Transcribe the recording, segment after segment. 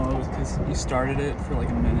because you started it for like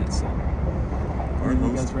a minute, so. Are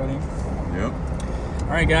you guys ready? Yep. All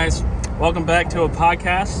right, guys. Welcome back to a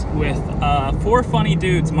podcast with 4 funny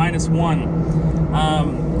dudes minus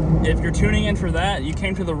 1. If you're tuning in for that, you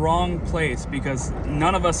came to the wrong place because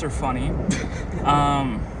none of us are funny.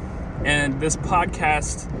 And this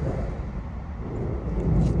podcast,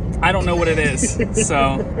 I don't know what it is.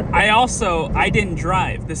 So I didn't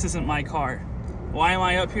drive. This isn't my car. Why am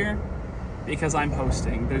I up here? Because I'm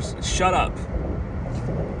hosting. Shut up.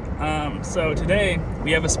 So today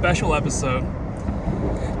we have a special episode.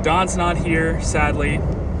 Don's not here, sadly,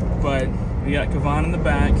 but we got Kavan in the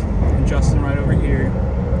back and Justin right over here.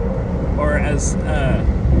 Or as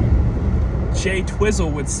Jay Twizzle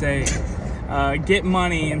would say, get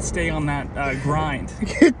money and stay on that grind.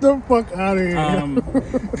 Get the fuck out of here.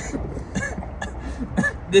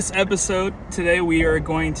 This episode, today we are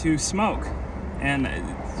going to smoke. And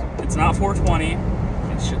it's not 420,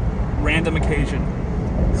 it's just random occasion.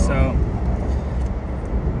 So,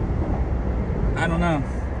 I don't know.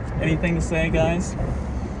 Anything to say, guys?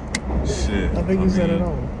 Shit. I think you said it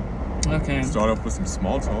all. Okay. Start off with some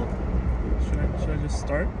small talk. Should I just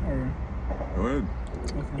start or? Go ahead.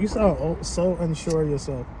 Okay. You sound so unsure of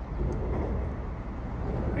yourself.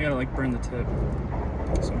 I gotta like burn the tip.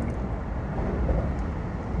 Sorry.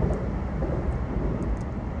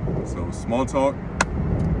 So small talk.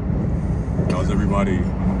 How's everybody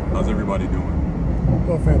doing?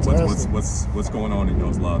 Well, fantastic. What's going on in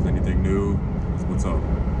y'all's lives? Anything new? What's up?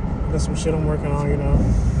 Got some shit I'm working on, you know.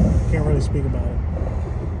 Can't really speak about it.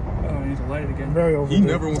 Oh, I need to light it again. I'm very overdue. He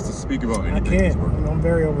never wants to speak about anything. I can't. He's working. You know, I'm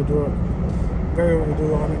very overdue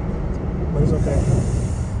on it. But it's okay.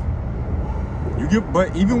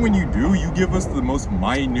 But even when you do, you give us the most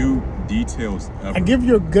minute details ever. I give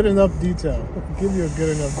you a good enough detail.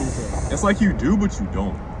 It's like you do, but you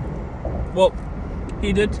don't. Well,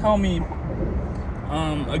 he did tell me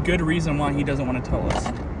a good reason why he doesn't want to tell us.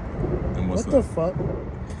 And what's What that? the fuck?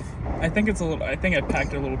 I think I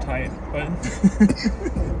packed it a little tight, but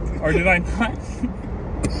or did I not?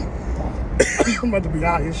 I'm about to be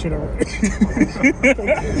out of here shit already.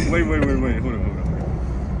 Wait. Hold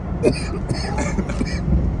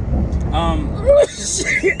on.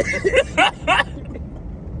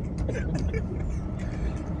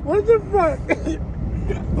 What the fuck? Wait.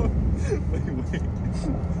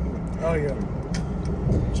 Oh yeah.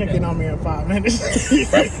 Check in on me in 5 minutes.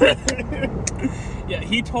 Yeah,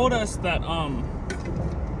 he told us that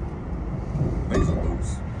Things are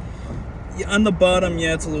loose. yeah, on the bottom,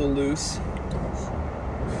 yeah, it's a little loose.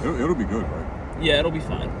 It'll be good, right? Yeah, it'll be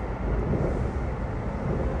fine.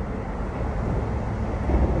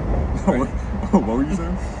 What were you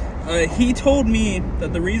saying? He told me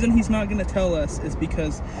that the reason he's not going to tell us is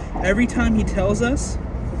because every time he tells us,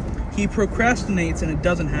 he procrastinates and it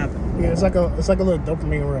doesn't happen. Yeah, it's like a little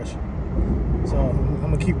dopamine rush. So I'm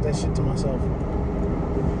gonna keep that shit to myself.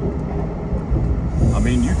 I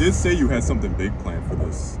mean, you did say you had something big planned for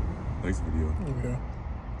this next video. Yeah.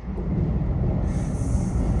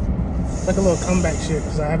 It's like a little comeback shit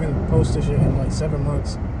because I haven't posted shit in like 7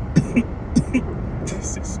 months.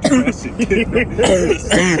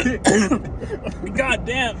 God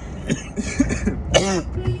damn.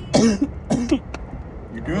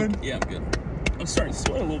 You good? Yeah, I'm good. I'm starting to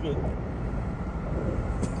sweat a little bit.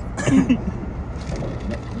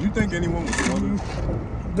 You think anyone would smell this?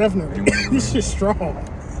 Definitely. This shit's strong.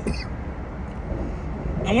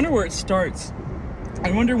 I wonder where it starts.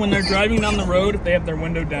 I wonder when they're driving down the road if they have their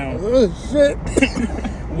window down. Oh shit.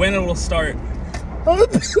 When it will start. Oh,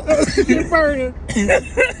 shit burning.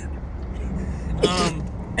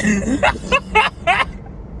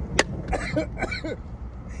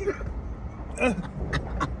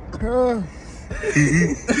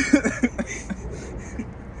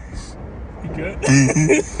 You good?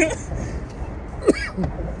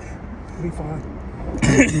 Be fine.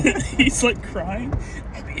 He's like crying.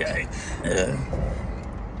 Yeah.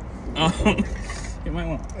 You might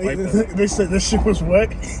want to wipe that. They said this shit was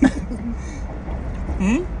wet.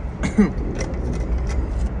 Hmm?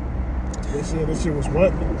 They said this shit was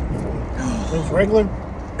wet. It was regular.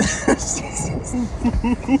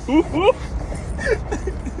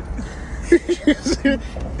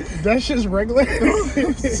 That shit's regular.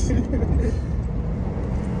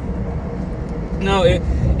 No,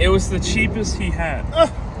 it was the cheapest he had.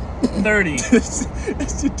 30. That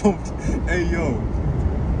shit don't. Hey yo,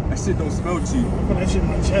 that shit don't smell cheap. Put that shit in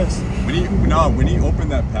my chest. When he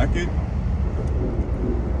opened that packet,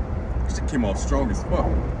 that shit came off strong as fuck.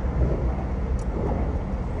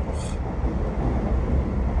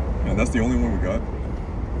 And that's the only one we got.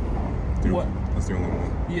 Dude, What? That's the only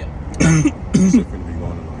one. Yeah. Shit finna be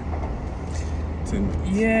gone tonight. tin.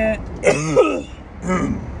 Yeah.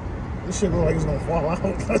 This shit look like it's gonna fall out.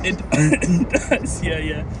 It does.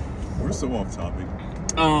 Yeah. We're so off topic.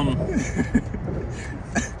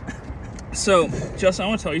 So, Justin, I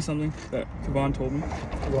want to tell you something that Kevon told me.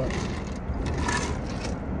 What?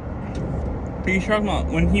 Are you talking about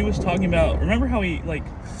when he was talking about? Remember how he like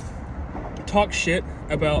talked shit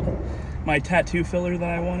about my tattoo filler that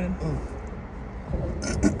I wanted?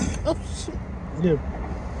 Oh, shit. Yeah.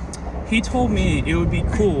 He told me it would be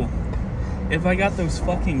cool if I got those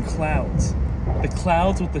fucking clouds. The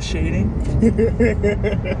clouds with the shading.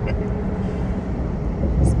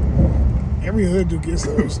 Every hood dude gets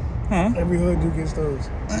those. Huh? Every hood dude gets those.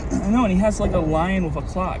 I know, and he has like a lion with a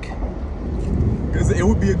clock. Because it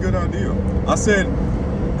would be a good idea. I said,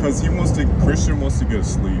 because Christian wants to get a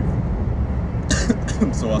sleeve.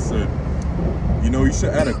 So I said, you should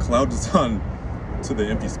add a cloud design to the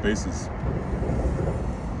empty spaces.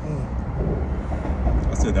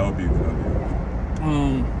 I said that would be a good idea.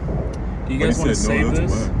 Do you guys want to save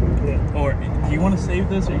this? Yeah. Or do you want to save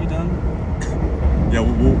this? Are you done? Yeah,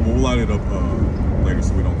 we'll light it up later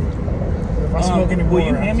so we don't go through it. If I smoke anymore, will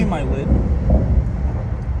you hand me my lid?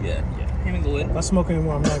 Yeah. Hand me the lid. If I smoke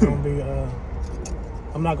anymore, I'm not gonna be.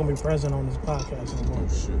 I'm not gonna be present on this podcast anymore. Oh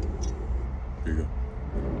shit. Here you go.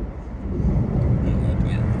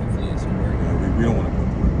 Hopefully this will work. Yeah, we don't want to go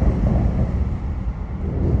through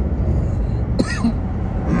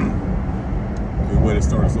it. Good way to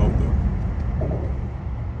start us off, though.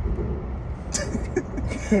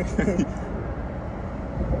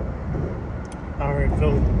 I already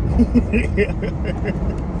feel it.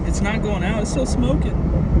 It's not going out. It's still smoking.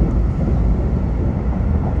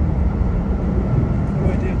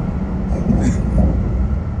 What do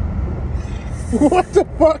I do? What the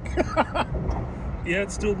fuck? Yeah,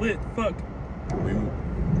 it's still lit. Fuck. If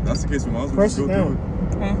that's the case, we might as well Press just go it through it.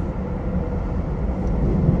 Huh?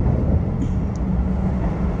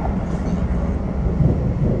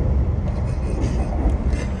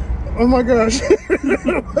 Oh my gosh.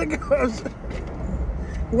 Oh my gosh.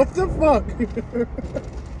 What the fuck?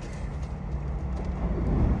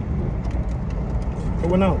 It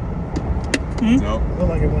went out. No. It looked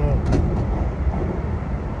like it went out.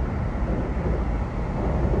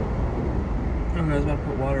 Okay, I was about to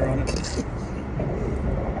put water on it.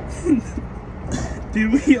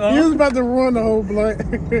 Dude, we all... He was about to ruin the whole blunt.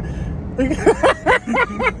 Thank you.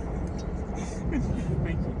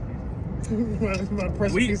 I'm about to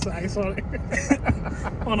press a piece of ice on it.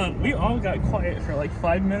 Hold on, we all got quiet for like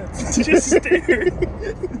 5 minutes to just stare.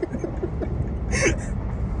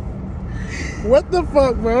 What the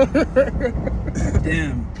fuck, bro?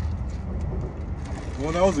 Damn.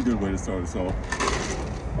 Well, that was a good way to start us off.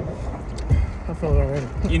 I feel already.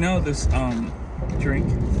 You know this drink?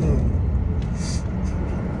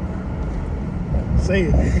 Say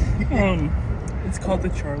it. It's called the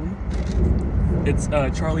Charlie. It's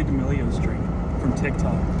Charlie D'Amelio's drink from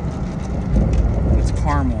TikTok. It's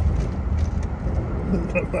caramel.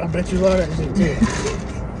 I bet you love that shit too.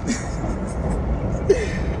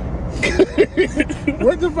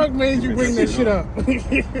 What the fuck made you bring that shit up?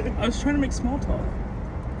 I was trying to make small talk.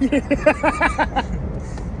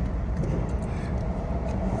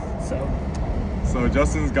 So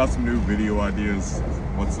Justin's got some new video ideas.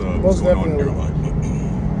 What's Most going on in your definitely.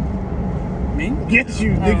 life? Me? Get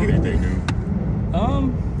you, nigga. Anything new?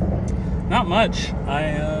 Not much.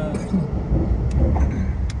 I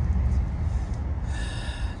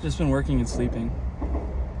just been working and sleeping.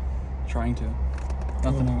 Trying to.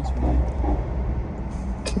 Nothing else really.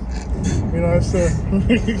 You know, it's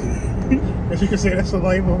as you can say, that's the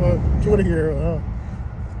life of a Twitter hero, huh?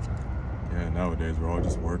 Yeah, nowadays we're all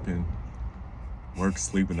just working. Work,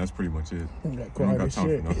 sleep, and that's pretty much it. We don't got time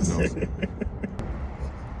for nothing else.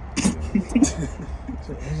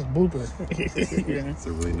 This is bloopers. Yeah. So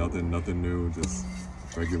really nothing new, just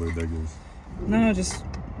regulars. No, just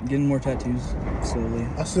getting more tattoos slowly.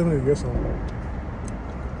 I still need to get some.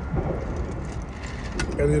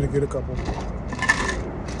 I need to get a couple.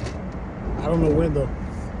 I don't know when though.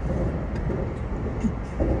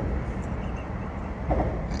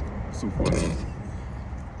 So funny.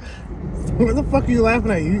 What the fuck are you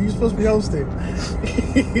laughing at? You're supposed to be hosting.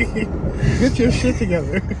 Get your shit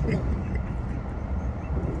together.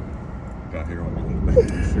 Got hair on the back of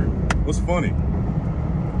your shirt. What's funny?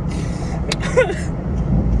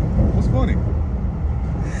 What's funny?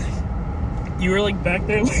 You were like back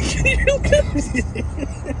there licking your lips.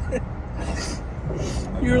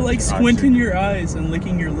 You were like squinting your eyes and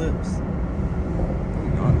licking your lips.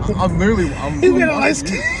 I'm literally. He made a ice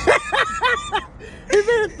cream. He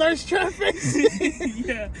made a thirst trap face.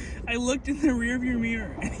 Yeah, I looked in the rear view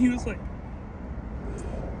mirror and he was like,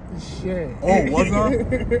 Shit. Oh, was I?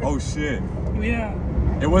 Oh shit. Yeah.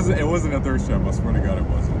 It wasn't a thirst trap. I swear to God, it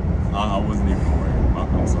wasn't. I wasn't even aware.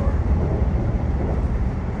 I'm sorry.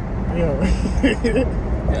 Yeah.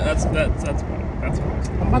 That's funny. That's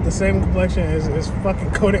funny. I'm about the same complexion as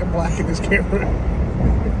fucking Kodak Black in this camera.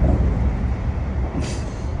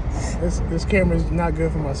 This camera's not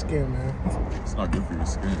good for my skin, man. It's not good for your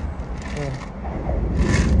skin.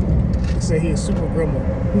 They say he is super gremlin.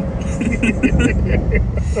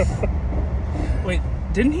 Wait,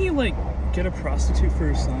 didn't he like get a prostitute for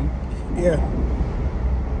his son? Yeah.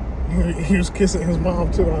 He was kissing his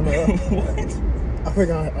mom too on What? I think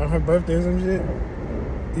on her birthday or some shit.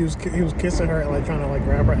 He was kissing her and like trying to like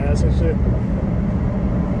grab her ass and shit.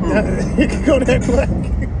 He could go that black.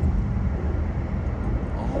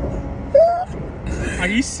 Are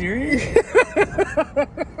you serious?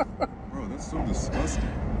 Bro, that's so disgusting.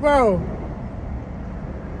 Bro.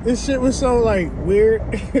 This shit was so like weird.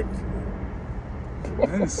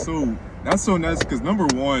 That's so nuts because number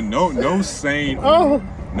one, no sane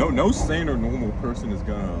no sane or normal person is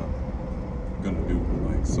gonna do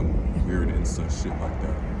like some weird incest shit like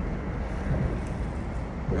that.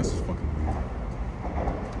 That's just fucking weird.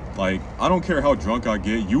 Like, I don't care how drunk I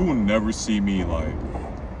get, you will never see me like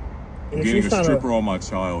getting a stripper on my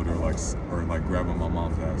child or like grabbing my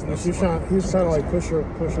mom's ass. He was trying to like push her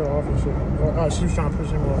off and shit. She was trying to push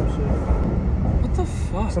him off and shit. What the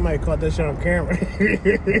fuck? Somebody caught that shit on camera.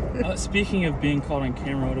 Speaking of being caught on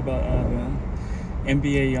camera, what about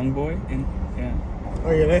NBA YoungBoy? Yeah.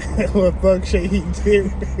 Oh yeah, that little thug shit he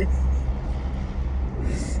did.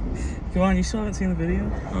 Come on, you still haven't seen the video?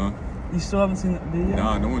 Huh? You still haven't seen the video?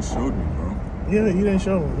 Nah, no one showed me, bro. Yeah, you didn't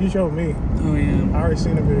show him. You showed me. Oh yeah. I already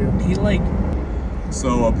seen the video. He like.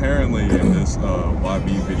 So apparently in this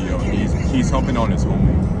YB video, he's humping on his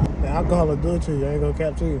homie. The alcohol will do it to you. I ain't gonna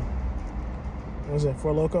cap to you. What was that,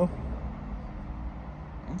 Four Loko?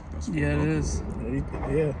 I don't think that's Four Yeah, Loko. it is.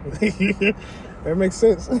 Yeah. That makes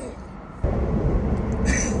sense.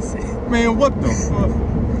 Man, what the fuck?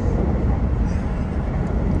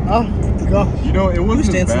 Oh, gosh. You know, it He was wasn't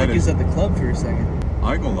as dancing bad like he was as at the club for a second.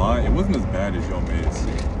 I ain't gonna lie, it wasn't as bad as y'all made it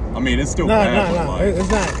seem. I mean, it's still No, bad, but like, it's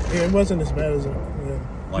not. It wasn't as bad as it. Yeah.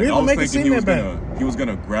 like We I didn't was make it thinking seem he was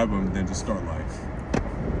gonna grab him and then just start like,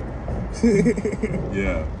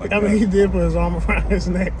 yeah. Like I mean, he did put his arm around his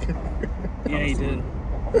neck. Yeah, he did.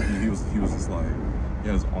 He was just like, he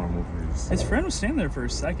had his arm over his. His friend was standing there for a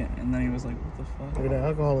second, and then he was like, "What the fuck?" Look at that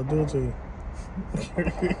alcohol will do it to you.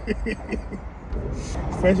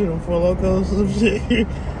 Especially them Four Locos some shit.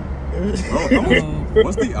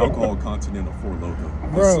 What's the alcohol content in a Four Loko?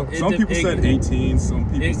 Bro, Some people said 18, some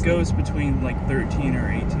people It said... goes between like 13 or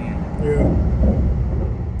 18.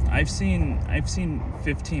 yeah. I've seen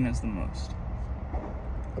 15 as the most.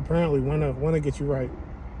 Apparently, wanna get you right.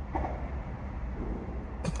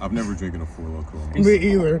 I've never drinking a Four Loko. Me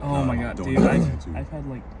either. Oh my god, don't dude! like it too. I've had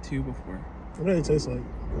like 2 before. What do they taste like?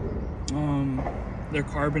 They're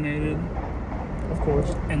carbonated, Of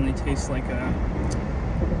course. and they taste like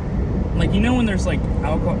you know when there's like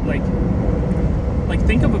alcohol, like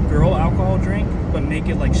think of a girl alcohol drink, but make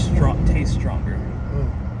it like taste stronger.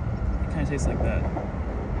 It kind of tastes like that.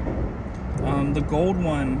 The gold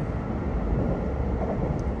one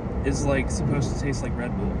is like supposed to taste like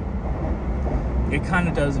Red Bull. It kind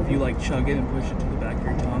of does if you like chug it and push it to the back of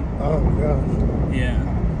your tongue. Oh gosh. Yeah,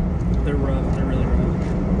 they're rough. They're really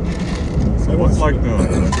rough. So what's like the...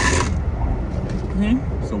 Hmm?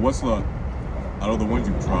 So what's the... Out of the ones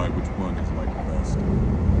you've tried, which one is like the best?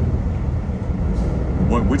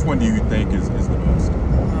 Which one do you think is the best?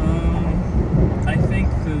 I think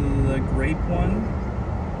the grape one.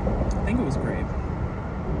 I think it was grape.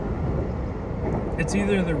 It's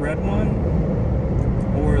either the red one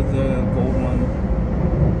or the gold one.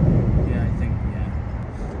 Yeah, I think, yeah.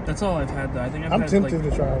 That's all I've had though. I think I'm tempted to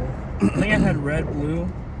try one. I think I've had red, blue,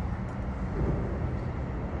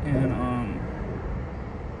 and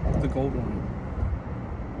the gold one.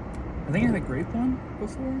 I think I had a grape one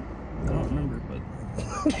before. I don't remember, but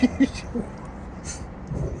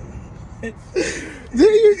Did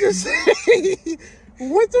you just say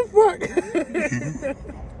what the fuck?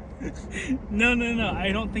 no.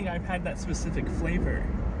 I don't think I've had that specific flavor.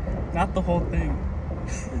 Not the whole thing.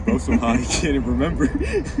 Bro, so high he can't even remember.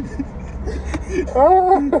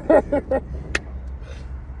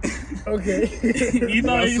 Okay. You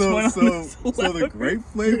thought I just went on this So the grape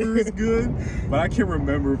flavor is good, but I can't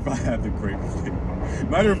remember if I had the grape flavor.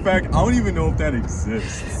 Matter of fact, I don't even know if that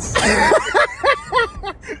exists.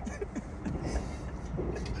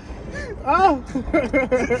 Oh.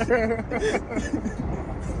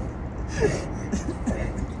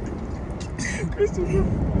 I'm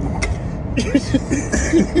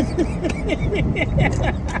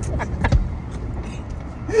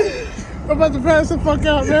about to pass the fuck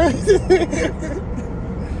out, man.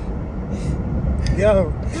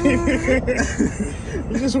 Yo.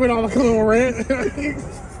 You just went on like a little rant.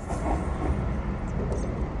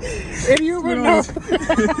 And you would know.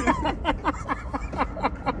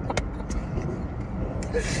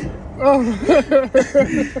 Oh,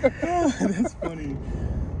 that's funny.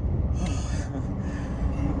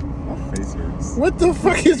 My face hurts. What the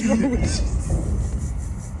fuck is wrong with you?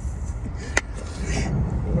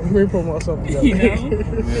 Let me pull myself together. You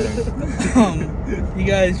know? You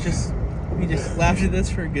guys we just laughed at this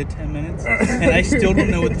for a good 10 minutes, and I still don't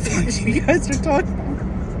know what the fuck you guys are talking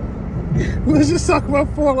about. Let's just talk about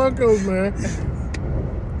Four Locos, man.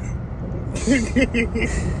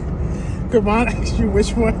 Come on, ask you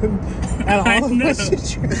which one out of all of us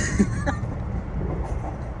should you...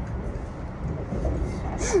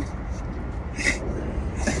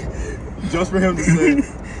 Just for him to say,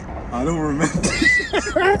 I don't remember.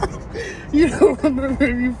 You don't remember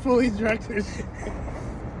if you fully drank this shit.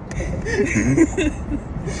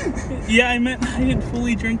 Yeah, I meant I didn't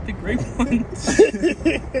fully drink the grape one.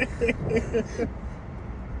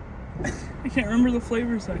 I can't remember the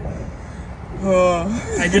flavors I had.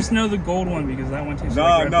 I just know the gold one because that one tastes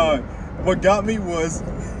like grape. Nah. What got me was,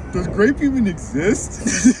 does grape even exist?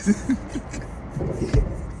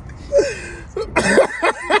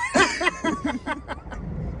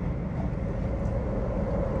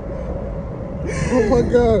 Oh my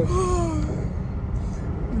god.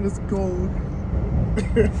 That's gold.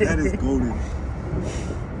 That is golden.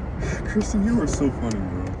 Christian, you are so funny,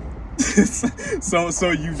 bro.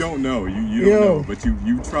 so you don't know. You don't know, but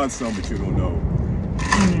you tried some, but you don't know.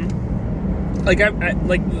 Mm-hmm. Like I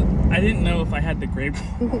didn't know if I had the grape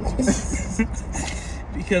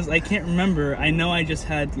because I can't remember. I know I just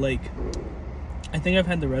had I think I've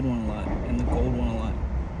had the red one a lot and the gold one a lot.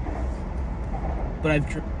 But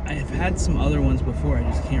I've had some other ones before. I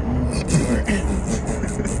just can't remember what they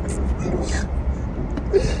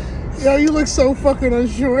were. Yo, you look so fucking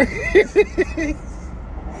unsure.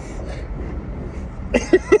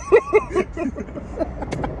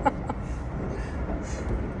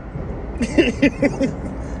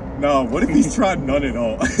 No, what if he's tried none at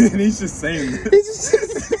all and he's just saying this?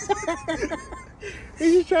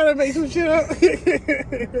 He's just trying to make some shit up.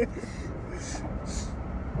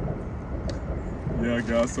 Yeah,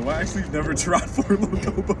 guys. So I actually never tried Four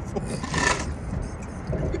Loko before.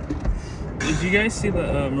 Did you guys see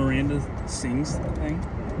the Miranda Sings thing?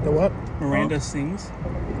 The what? Miranda Sings.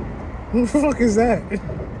 Who the fuck is that?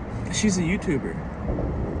 She's a YouTuber.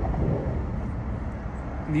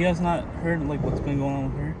 Have you guys not heard what's been going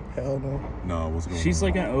on with her? Hell no. No, what's going on? She's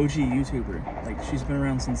like an OG YouTuber. She's been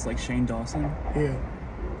around since Shane Dawson. Yeah.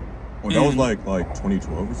 Oh, that was like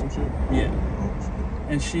 2012 or some shit? Yeah. Oh, shit.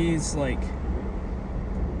 And she's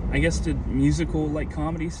I guess did musical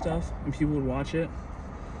comedy stuff, and people would watch it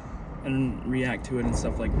and react to it and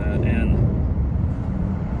stuff like that. And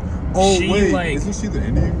isn't she the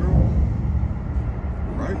Indian girl?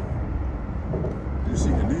 Right? Is she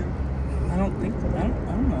Indian? I don't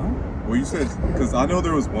know. Well, you said, because I know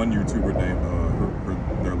there was one YouTuber named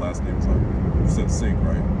their last name was you said Singh,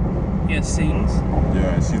 right? Yeah, Sings.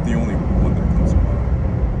 Yeah, she's the only one that comes to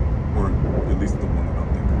mind, or at least the one that I'm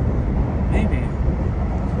thinking Maybe.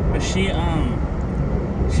 But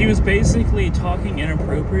she was basically talking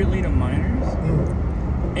inappropriately to minors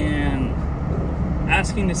and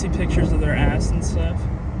asking to see pictures of their ass and stuff.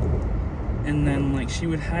 And then she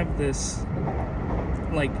would have this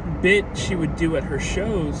bit she would do at her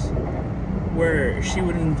shows where she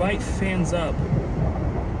would invite fans up,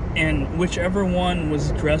 and whichever one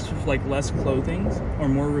was dressed with less clothing or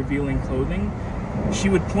more revealing clothing, she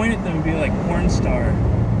would point at them and be like porn star.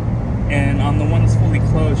 And on the one that's fully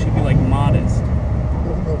clothed, she'd be modest.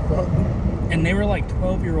 What the fuck? And they were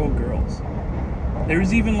 12-year-old girls. There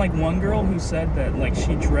was even one girl who said that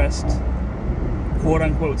she dressed quote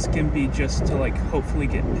unquote skimpy just to hopefully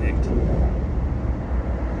get picked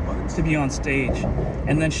to be on stage.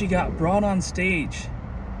 And then she got brought on stage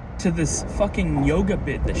to this fucking yoga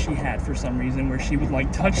bit that she had for some reason, where she would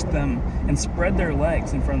touch them and spread their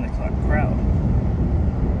legs in front of the crowd.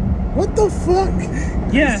 What the fuck?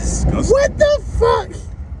 Yes. What the fuck?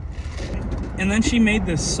 And then she made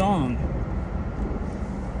this song.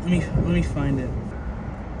 Let me find it.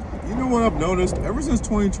 You know what I've noticed? Ever since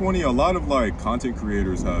 2020, a lot of content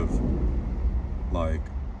creators have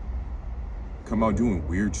come out doing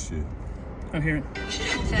weird shit. Oh, here.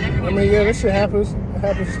 I mean, yeah, this shit happens. It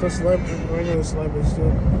happens to regular celebrities too.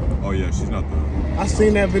 Oh yeah, she's not the. I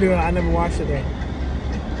seen that video. I never watched it though.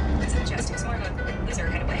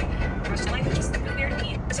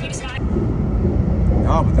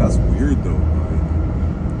 Nah, but that's weird though.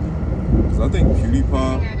 Like, cause I think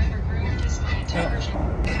PewDiePie.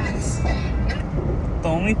 The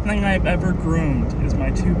only thing I've ever groomed is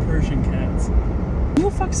my 2 Persian cats. Who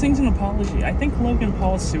the fuck sings an apology? I think Logan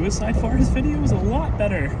Paul's suicide forest video was a lot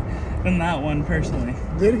better than that one, personally.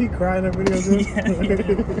 Did he cry in that video too? Yeah, he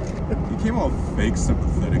did. He came off fake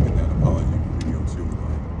sympathetic in that apology video too.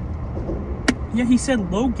 Like, Yeah, he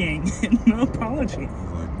said "Low gang" in no apology.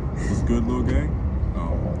 like, what's good, little gang?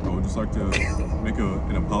 I would just like to make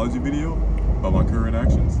an apology video about my current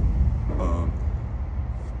actions.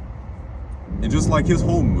 And just like his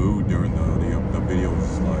whole mood during the video was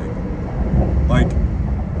just like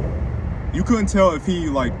you couldn't tell if he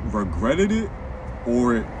like regretted it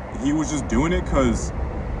or he was just doing it because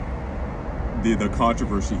the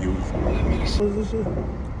controversy he was. What was this shit?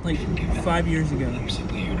 Like 5 years ago.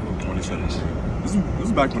 2017. This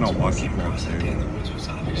is back when I watched the vlog.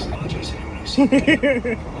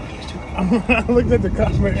 I looked at the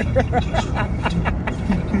comment.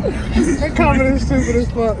 That comment is stupid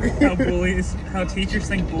as fuck. How teachers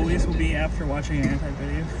think bullies will be after watching an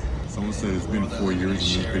anti-video. Someone said it's been 4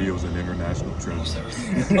 years and this video is an international trend.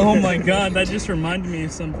 Oh my god, that just reminded me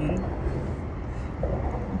of something.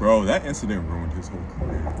 Bro, that incident ruined his whole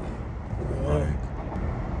career. Like,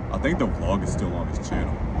 I think the vlog is still on his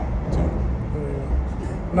channel, too.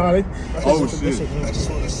 No, they. Oh, shit. I just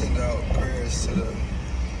want to send out prayers to the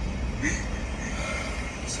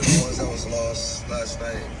ones that was lost last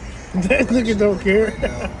night. That nigga don't care.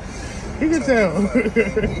 He can tell.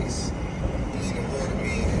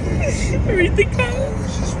 Read the comment.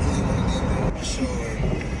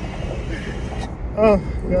 Oh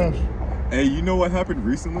gosh. Hey, you know what happened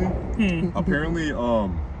recently? Apparently,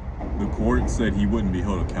 the court said he wouldn't be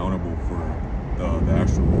held accountable for the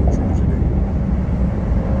actual tragedy.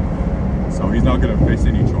 So he's not gonna face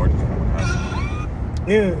any charges for what happened.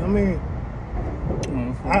 Yeah, I mean,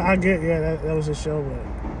 I get. Yeah, that was a show, but.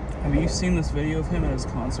 Have you seen this video of him at his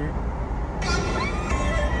concert?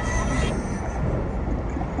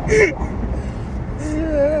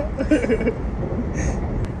 Yeah.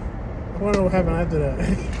 I wonder what happened after that.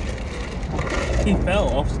 He fell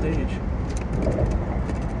off stage.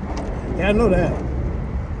 Yeah, I know that. I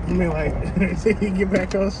mean, like, did he get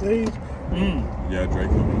back on stage? Yeah,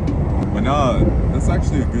 Drake. But nah, that's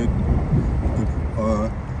actually a good.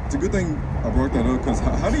 It's a good thing I brought that up because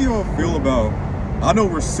how do y'all feel about? I know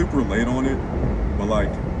we're super late on it, but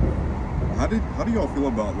like, how do y'all feel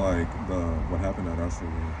about like what happened at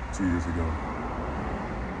Astroworld 2 years ago?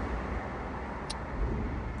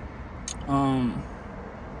 I'm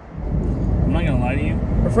not gonna lie to you.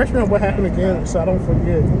 Refresh me on what happened again, so I don't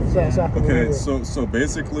forget. So I can Okay, remember. so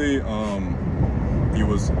basically, he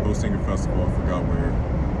was hosting a festival, I forgot where,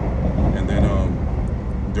 and then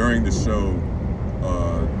during the show,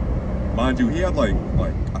 mind you, he had like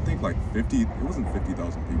I think like 50. It wasn't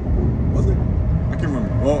 50,000 people, was it? I can't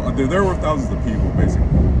remember. Well, there were thousands of people basically,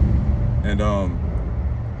 and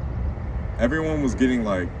everyone was getting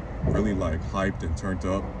like really like hyped and turned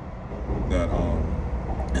up. That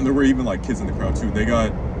and there were even like kids in the crowd too.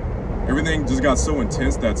 Everything just got so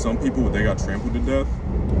intense that some people they got trampled to death,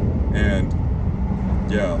 and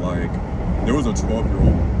yeah, like there was a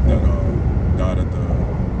 12-year-old that died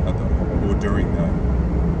during that.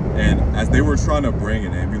 And as they were trying to bring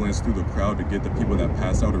an ambulance through the crowd to get the people that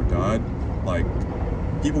passed out or died, like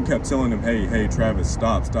people kept telling him, "Hey, Travis,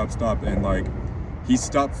 stop!" And like he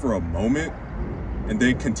stopped for a moment, and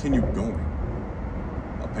they continued going.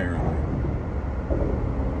 Apparently.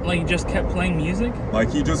 Like, he just kept playing music? Like,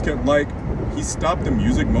 he just kept, like, he stopped the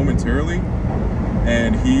music momentarily,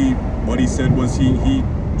 and what he said was he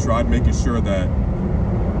tried making sure that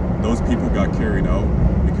those people got carried out,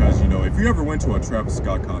 because, you know, if you ever went to a Travis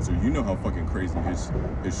Scott concert, you know how fucking crazy his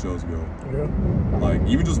shows go. Yeah. Like,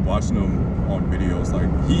 even just watching him on videos, like,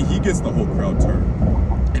 he gets the whole crowd turned,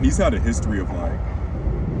 and he's had a history of, like,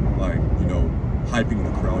 you know, hyping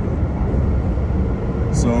the crowd up.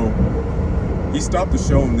 So he stopped the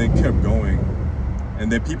show and they kept going,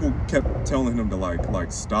 and then people kept telling him to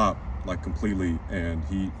like stop like completely, and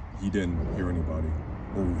he didn't hear anybody,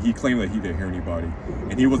 or he claimed that he didn't hear anybody,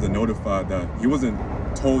 and he wasn't notified that he wasn't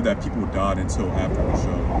told that people died until after the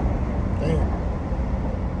show. Damn.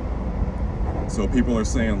 So people are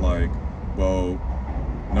saying like, well,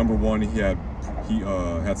 number one, he had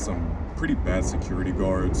some pretty bad security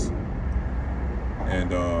guards,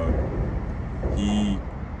 and he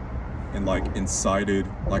incited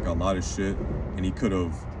like a lot of shit, and he could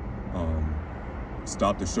have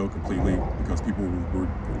stop the show completely because people were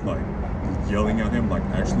like yelling at him, like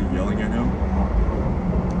actually yelling at him.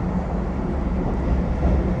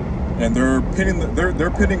 And they're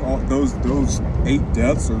pinning all those 8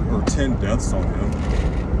 deaths or 10 deaths on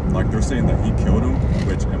him. Like they're saying that he killed him,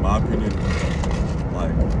 which in my opinion,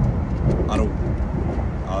 like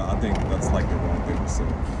I think that's like the wrong thing to say.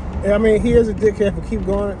 Yeah, I mean, he is a dickhead for keep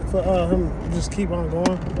going for him just keep on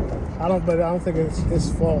going. I don't think it's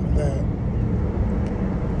his fault that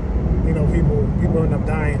people end up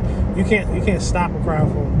dying. You can't stop a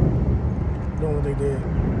crowd from doing what they did.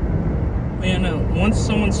 Yeah, no. Once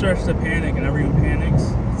someone starts to panic and everyone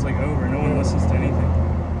panics, it's like over. No one listens to anything.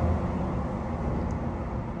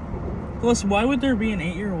 Plus, why would there be an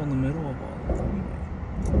 8-year-old in the middle of all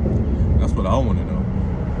that? That's what I want to know.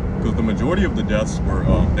 Because the majority of the deaths were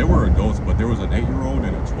they were adults, but there was an 8-year-old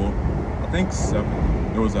and a 12. I think 7.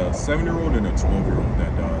 There was a 7-year-old and a 12-year-old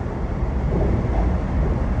that died.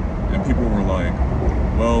 And people were like,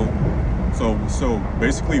 well, so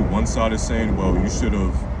basically one side is saying, well, you should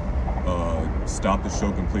have stopped the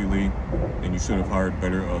show completely and you should have hired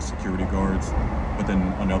better security guards. But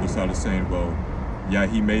then another side is saying, well, yeah,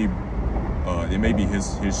 it may be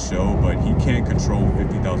his show, but he can't control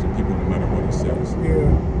 50,000 people no matter what he says. Yeah.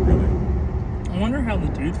 Really. I wonder how the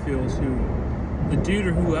dude feels, the dude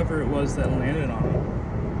or whoever it was that landed on him.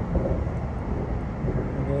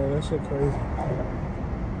 Yeah, that shit crazy.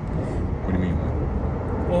 What do you mean?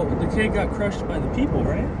 Well, the kid got crushed by the people,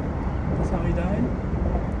 right? That's how he died?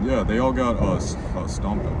 Yeah, they all got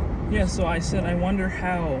stomped on. Yeah, so I said, I wonder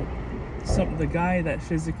how the guy that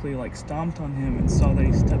physically like stomped on him and saw that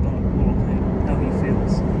he stepped on a little kid, how he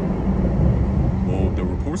feels. Well, the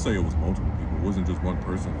reports say it was multiple people. It wasn't just one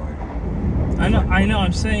person. Like, I know.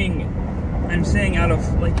 I'm saying out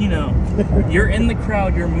of like, you're in the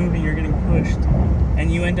crowd, you're moving, you're getting pushed,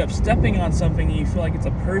 and you end up stepping on something and you feel like it's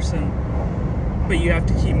a person, but you have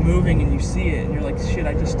to keep moving and you see it and you're like, shit,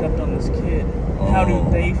 I just stepped on this kid. How do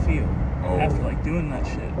they feel after like doing that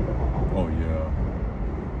shit? Oh yeah.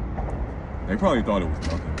 They probably thought it was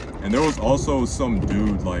nothing. And there was also some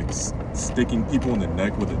dude like sticking people in the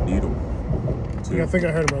neck with a needle. Too. Yeah, I think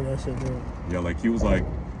I heard about that shit, dude. Yeah, like he was like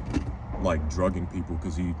drugging people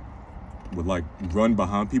because he would like run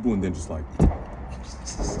behind people and then just like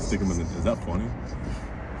stick them in the. Is that funny?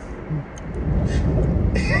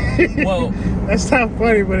 Well, that's not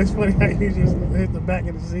funny, but it's funny how you just hit the back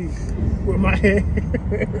of the seat with my head.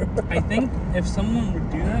 I think if someone would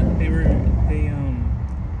do that,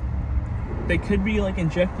 they could be like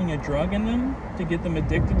injecting a drug in them to get them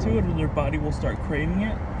addicted to it, or their body will start craving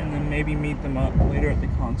it, and then maybe meet them up later at the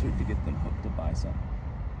concert to get them hooked to buy something.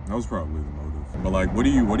 That was probably the motive. But like, what do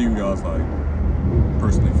you guys like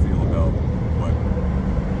personally feel about what?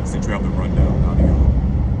 Since you have the rundown, how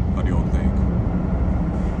do y'all think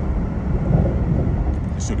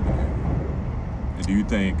it should have been him? And do you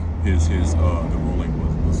think his the ruling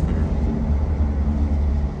was fair?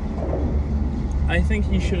 I think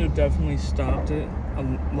he should have definitely stopped it a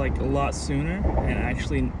lot sooner and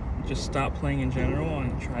actually just stop playing in general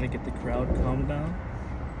and try to get the crowd calmed down.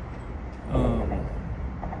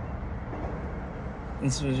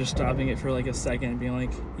 Instead of just stopping it for like a second and being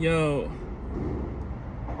like, yo,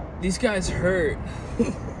 these guys hurt.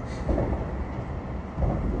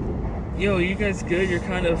 Yo, you guys good? You're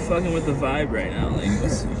kind of fucking with the vibe right now. Like,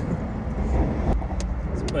 let's see.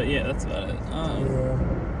 But yeah, that's about it. Yeah.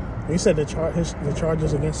 He said the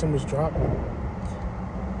charges against him was dropped.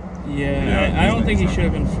 Yeah, I don't think he should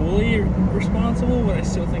have been fully responsible, but I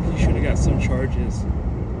still think he should have got some charges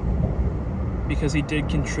because he did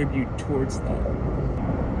contribute towards that.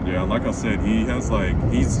 Yeah, like I said, he has like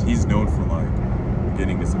he's known for like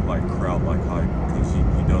getting this like crowd like hype because he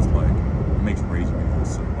does like he makes rage videos.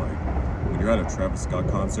 So like when you're at a Travis Scott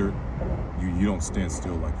concert, you don't stand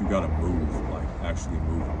still. Like you gotta move, like actually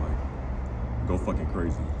move, like go fucking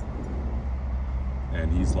crazy. And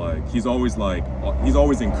he's always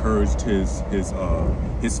encouraged his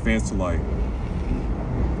fans to like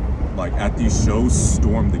at these shows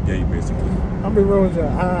storm the gate basically. I'll be real with you.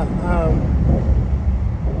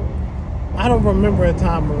 I don't remember a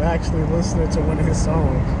time of actually listening to one of his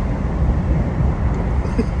songs.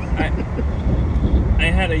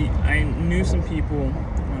 I knew some people.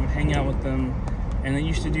 I would hang out with them, and they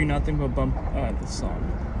used to do nothing but bump this song.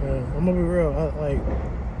 Yeah, I'm gonna be real.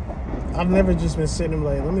 I've never just been sitting and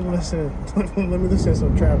like, let me listen to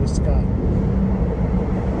some Travis Scott. I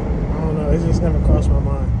don't know. It just never crossed my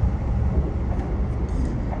mind.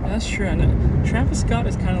 That's true. And Travis Scott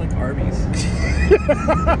is kind of like Arby's.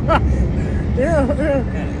 Yeah.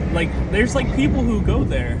 And, like, there's like people who go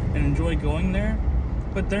there and enjoy going there,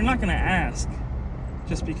 but they're not gonna ask.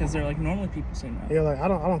 just because they're like normally people say no. Yeah, like I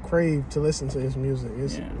don't crave to listen to his music.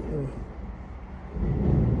 It's, Yeah.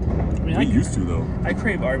 I mean, We used to though. I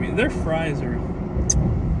crave Arby's. Their fries are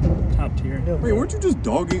top tier. Yeah. Wait, weren't you just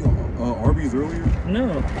dogging Arby's earlier?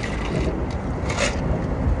 No.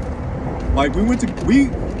 Like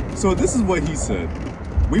so this is what he said.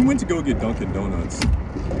 We went to go get Dunkin' Donuts,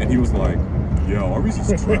 and he was like, "Yeah, Arby's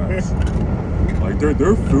is trash. Like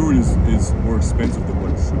their food is more expensive than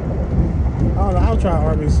what it should be." I don't know. I'll try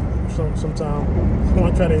Arby's sometime. I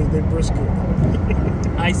want to try their brisket.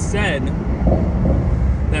 I said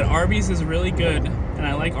that Arby's is really good, and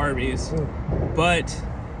I like Arby's, but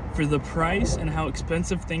for the price and how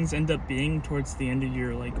expensive things end up being towards the end of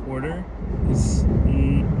your like order,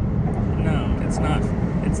 no, it's not.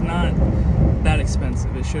 It's not that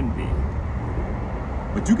expensive. It shouldn't be.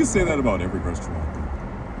 But you can say that about every restaurant.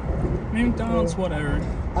 Maybe McDonald's, whatever.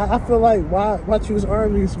 I feel like why choose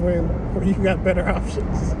Arby's when you got better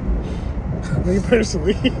options? Me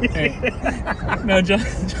personally. Hey. No,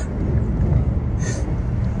 just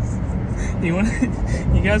you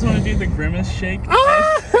guys want to do the grimace shake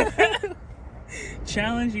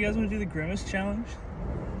challenge? You guys want to do the grimace challenge?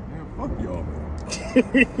 Yeah, fuck y'all.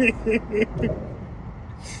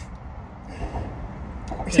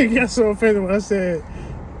 You got so offended when I said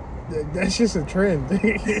that's just a trend.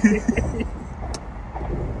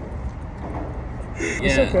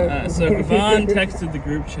 Yeah. okay. So Yvonne texted the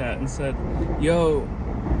group chat and said, "Yo,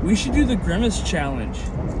 we should do the grimace challenge."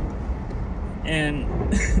 And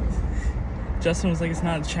Justin was like, "It's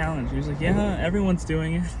not a challenge." He was like, "Yeah, everyone's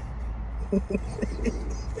doing it."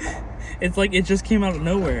 It's like it just came out of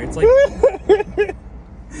nowhere. It's like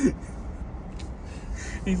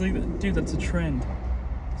he's like, "Dude, that's a trend."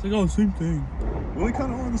 It's like, "Oh, same thing." Well, we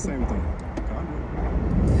kind of are the same thing.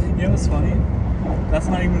 Kinda. You know what's funny? That's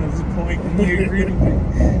not even his point, and he agreed with me.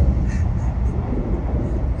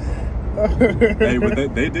 Hey, but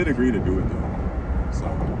they did agree to do it though. So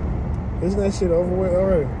Isn't that shit over with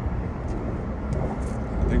already?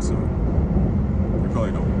 I think so. They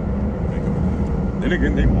probably don't think of it. Then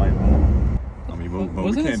again, they might. I mean, but we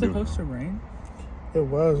Wasn't it can't do it. supposed to rain? It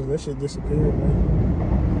was, and that shit disappeared,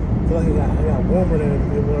 man. I feel like it got warmer than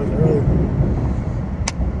it was earlier.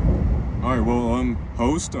 All right, well,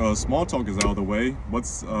 host, small talk is out of the way.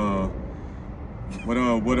 What's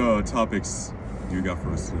what topics do you got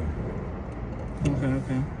for us today?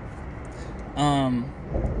 Okay. I'm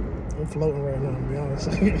floating right now, to be honest.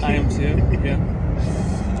 I am too. Yeah.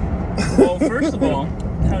 Well, first of all,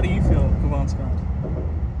 how do you feel, Kavon Scott?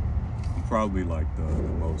 Probably like the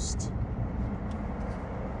most.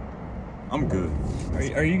 I'm good.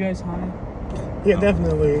 Are you guys high? Yeah,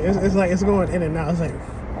 definitely. It's like it's going in and out. It's like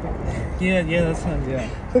Yeah, that's not. Yeah.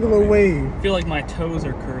 it's like a little wave. I feel like my toes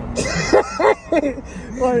are curling.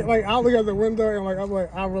 like I look out the window and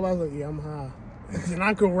I realize like yeah, I'm high, and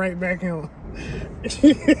I go right back in.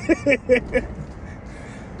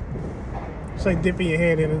 It's like dipping your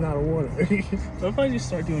head in and out of water. What if I just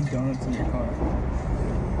start doing donuts in your car?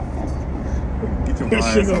 Get your That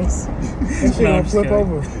eyes shit on gonna- this. That shit No, I'm gonna just flip kidding.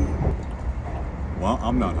 over. Well,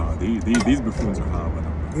 I'm not high. These buffoons are high, but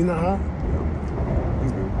I'm not. You know how? I'm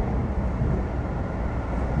good.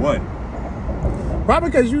 What? Probably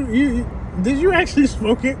because you did you actually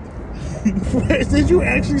smoke it? Did you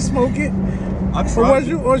actually smoke it? I Or tried. was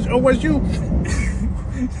you was you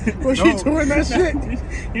No. doing that shit?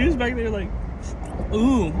 He was back there like,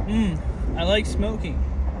 ooh, I like smoking.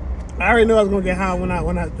 I already knew I was gonna get high when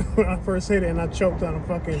I first hit it and I choked on a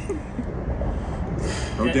fucking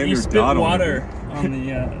Oh, Yeah, damn you near spit died water on on the.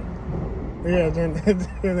 yeah. Then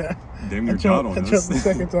Damn I near died choked on the this.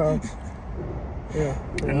 second time. Yeah.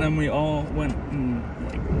 And then we all went and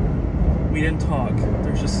like we didn't talk.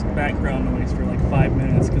 There's just background noise for like 5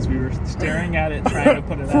 minutes because we were staring at it trying to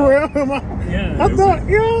put it For out. real? Am I Yeah. It was thought, like-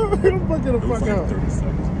 yo, I'm fucking the It was fuck like out. 30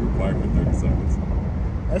 seconds. We were quiet for 30 seconds.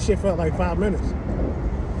 That shit felt like 5 minutes.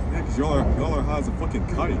 Yeah, because y'all are high as a fucking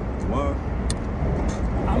kite. That's why.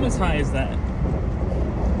 I'm as high as that.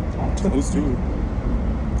 Close to it.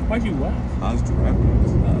 Why'd you laugh? High as giraffe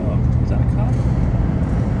is. Oh, is that a cop?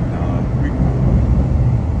 Nah, we.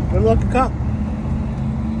 Good luck, cop.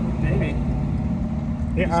 Maybe.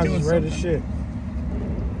 Yeah, He's I was doing just red as something. shit.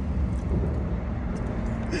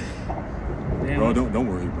 Damn. Bro, don't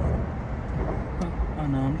worry about it. Oh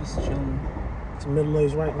no, I'm just chilling. It's a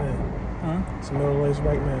middle-aged white man. Huh? It's a middle-aged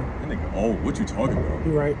white man. That nigga, oh, what you talking about?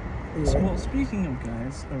 You right. You right. Well, speaking of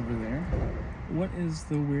guys over there, what is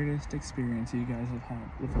the weirdest experience you guys have had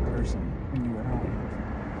with a person when you were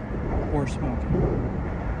high or smoking?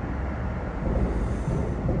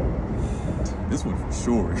 This one for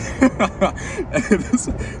sure. this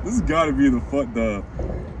has got to be the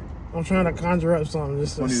I'm trying to conjure up something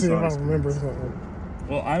just to Funniest see if I honest remember something.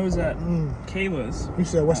 Well, I was at Kayla's. You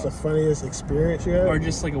said, what's the funniest experience you had? Or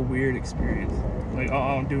just like a weird experience. Like,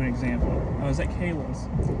 I'll do an example. I was at Kayla's,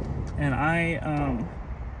 and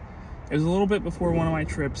it was a little bit before one of my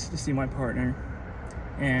trips to see my partner,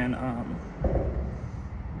 and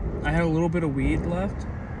I had a little bit of weed left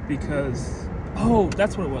because,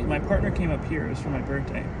 that's what it was. My partner came up here. It was for my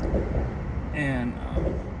birthday, and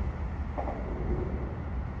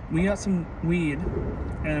we got some weed,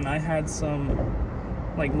 and I had some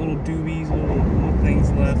like little doobies, little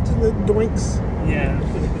things left. The doinks. Yeah.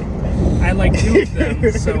 I like two of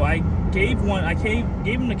them, so I gave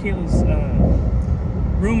them to Kayla's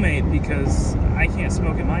roommate because I can't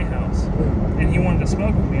smoke at my house, and he wanted to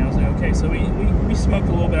smoke with me. I was like, okay, so we smoked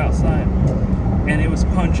a little bit outside, and it was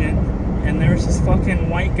pungent, and there was this fucking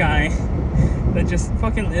white guy that just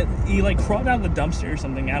he like crawled out of the dumpster or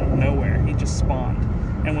something out of nowhere. He just spawned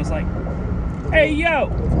and was like, hey yo,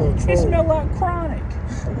 it smell like chronic.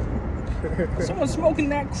 Someone's smoking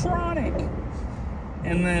that chronic.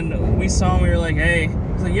 And then we saw him, we were like, hey.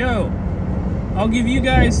 He's like, yo, I'll give you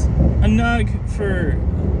guys a nug for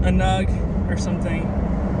a nug or something.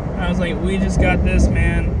 And I was like, we just got this,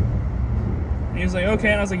 man. And he was like, okay.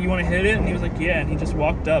 And I was like, you want to hit it? And he was like, yeah. And he just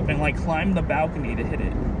walked up and like climbed the balcony to hit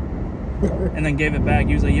it. And then gave it back.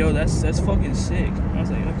 He was like, yo, that's fucking sick. And I was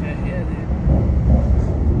like, okay, yeah, dude.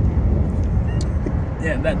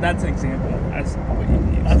 Yeah, that's an example. That's what you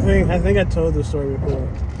can use. I think I told this story before.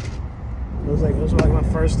 It was like my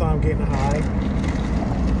first time getting high,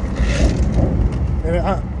 and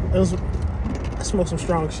I smoked some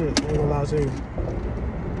strong shit. I ain't gonna lie to you.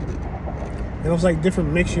 And it was like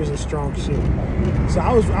different mixtures of strong shit. So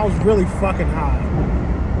I was really fucking high.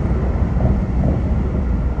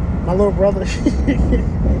 My little brother,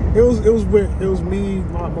 it was me,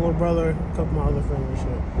 my little brother, a couple of my other friends and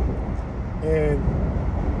shit, and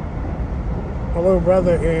my little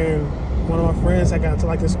brother and one of my friends, I got into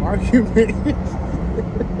like this argument.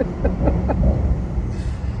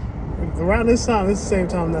 Around this time, it's the same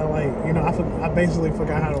time that I basically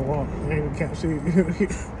forgot how to walk. I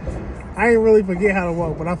didn't really forget how to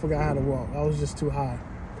walk, but I forgot how to walk. I was just too high.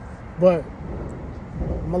 But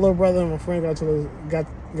my little brother and my friend got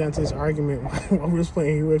into this argument while we was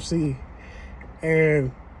playing UFC,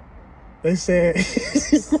 and they said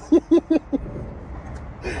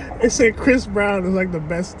they said Chris Brown is like the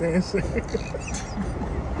best dancer.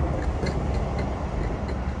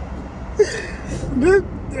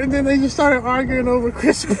 And then they just started arguing over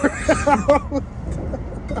Chris Brown.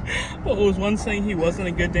 Well, was one saying he wasn't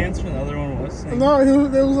a good dancer, and the other one was saying... No,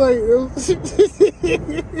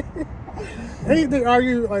 they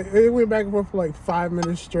argued, like, they went back and forth for like 5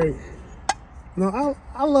 minutes straight. No,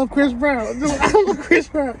 I love Chris Brown. No, I love Chris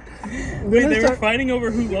Brown. Wait, they were fighting over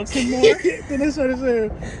who loves him more? Then they started saying,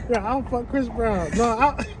 yeah, I'll fuck Chris Brown.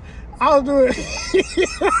 No, I'll do it.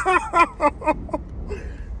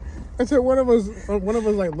 And so one of us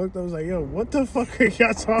like looked up and was like, yo, what the fuck are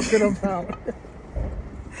y'all talking about?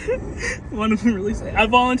 One of them really said, I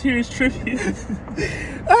volunteer as tribute.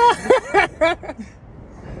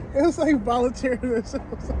 It was like volunteering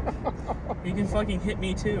themselves. You can fucking hit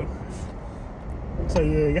me too. So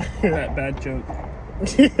yeah. That bad joke. That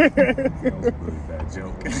was a really bad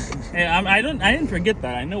joke. Hey, I didn't forget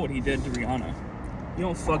that. I know what he did to Rihanna. You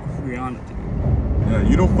don't fuck with Rihanna, dude. Yeah,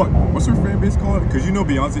 you don't fuck. What's her fan base called? Because you know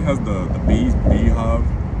Beyonce has the Beehive.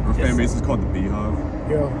 Her fan base is called the Beehive.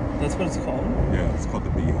 Yeah. That's what it's called? Yeah, it's called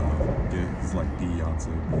the Beehive. Yeah, it's like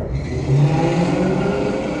Beyonce.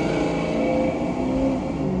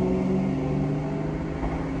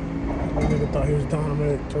 I nigga thought he was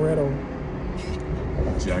Dominic Toretto.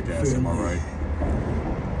 Jackass, am I right?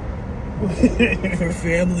 For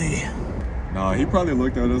family. Nah, he probably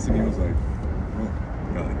looked at us and he was like, well,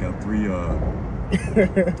 got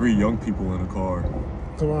three young people in a car.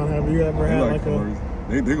 Come on, have you ever had like cars.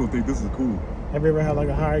 They gonna think this is cool. Have you ever had like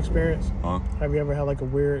a high experience? Huh? Have you ever had like a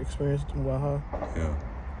weird experience while high? Yeah.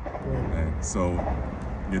 And so,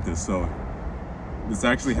 get this. So, this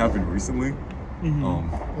actually happened recently.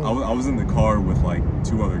 Mm-hmm. I was in the car with like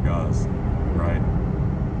 2 other guys, right?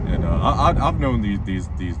 And I've known these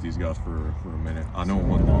guys for a minute. I know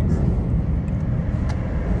one longer.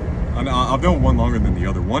 I've known one longer than the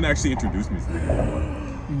other. One actually introduced me to the other one.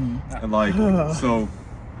 Mm-hmm. And like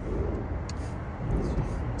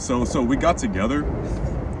so we got together,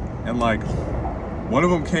 and like one of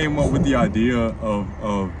them came up with the idea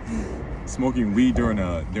of smoking weed during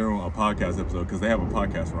a podcast episode, because they have a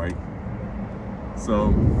podcast, right?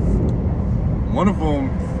 So one of them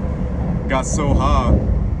got so high,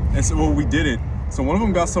 and so we did it. So one of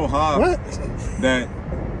them got so high that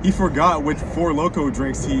he forgot which Four Loko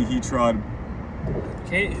drinks he tried.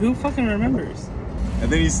 Okay, who fucking remembers?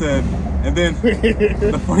 And then he said, and then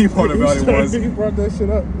the funny part about it was he brought that shit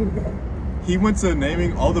up. he went to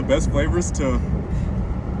naming all the best flavors to.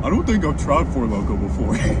 I don't think I've tried Four Loko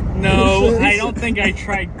before. No, I don't think I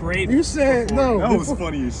tried grape. You said before. no. That was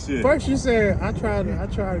funny as shit. First you said I tried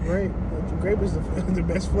grape. Grape is the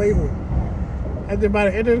best flavor. And then by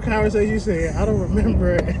the end of the conversation you said I don't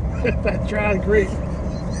remember if I tried grape.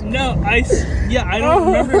 No, I don't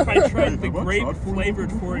remember if I tried the grape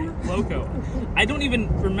flavored Four Loko. I don't even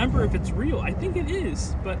remember if it's real. I think it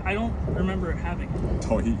is, but I don't remember having it.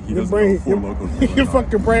 Oh, he doesn't know Four Loko. Your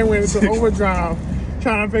fucking brain went into overdrive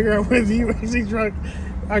trying to figure out whether you actually drank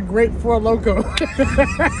a grape Four Loko.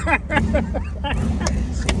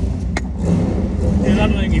 Dude,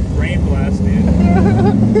 I'm gonna get brain blasted.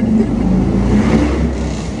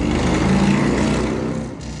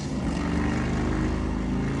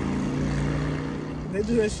 They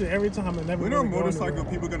do that shit every time and never. When really are go motorcycle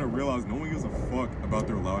anywhere. people gonna realize no one gives a fuck about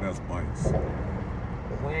their loud ass bikes?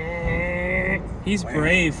 He's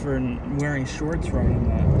brave for wearing shorts riding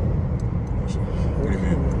that. What do you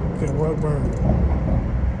mean? Get well burned.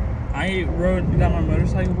 I got my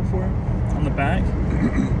motorcycle before on the back,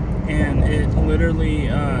 and it literally,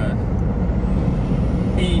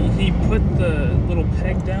 he put the little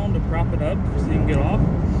peg down to prop it up so you can get off.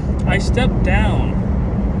 I stepped down,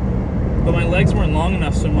 but my legs weren't long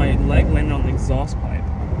enough, so my leg landed on the exhaust pipe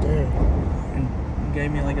Damn. and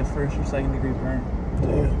gave me like a 1st or 2nd degree burn.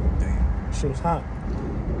 Damn. Shit was hot.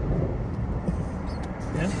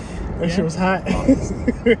 Yeah? That shit was hot. Yeah,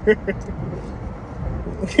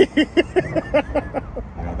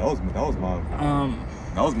 that was my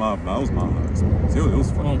experience. It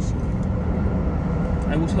was funny. Well,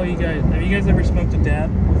 I will tell you guys, have you guys ever smoked a dab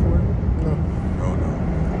before? No. Oh no.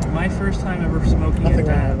 My first time ever smoking I a think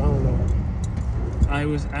I have. I dab, don't know. I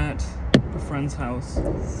was at a friend's house,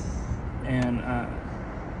 and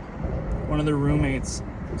one of their roommates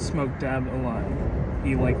smoked dab a lot.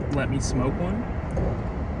 He let me smoke one,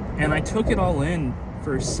 and I took it all in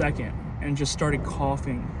for a second and just started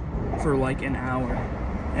coughing for like an hour,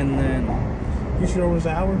 and then You sure it was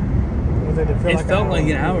an hour? Or did it feel it felt like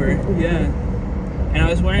an hour, yeah. And I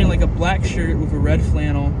was wearing like a black shirt with a red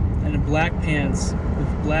flannel and a black pants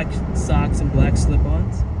with black socks and black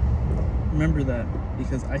slip-ons. Remember that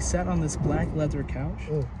because I sat on this black leather couch,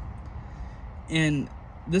 and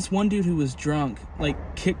this one dude who was drunk like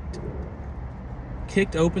kicked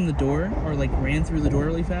open the door or like ran through the door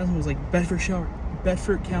really fast and was like Bedford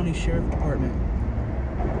County Sheriff Department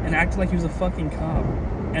and acted like he was a fucking cop,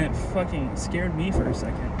 and it fucking scared me for a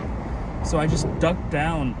second. So I just ducked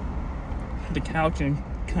down the couch and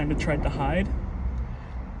kind of tried to hide,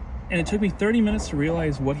 and it took me 30 minutes to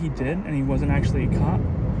realize what he did, and he wasn't actually a cop,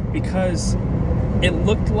 because it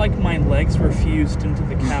looked like my legs were fused into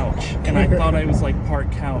the couch, and I thought I was like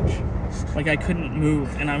part couch, like I couldn't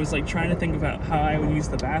move, and I was like trying to think about how I would use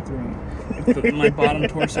the bathroom if my bottom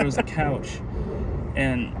torso was a couch,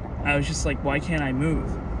 and I was just like, why can't I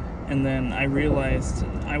move? And then I realized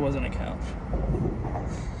I wasn't a couch.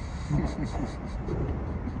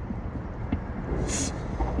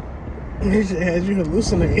 Had you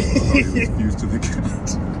hallucinating? He was fused to the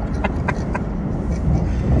couch.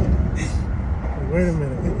 Wait a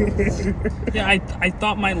minute. Yeah, I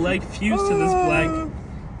thought my leg fused to this black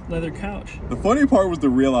leather couch. The funny part was the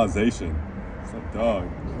realization. It's like, dog,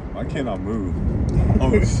 why can't I move?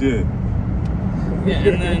 Oh shit. Yeah,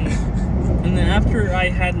 and then after I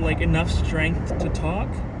had like enough strength to talk,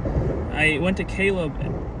 I went to Caleb.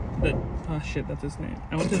 That's his name.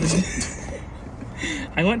 I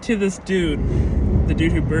went to this dude, the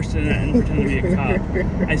dude who burst in and pretended to be a cop.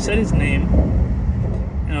 I said his name,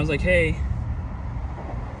 and I was like, hey,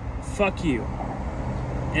 fuck you.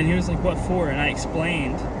 And he was like, what for? And I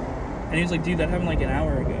explained. And he was like, dude, that happened like an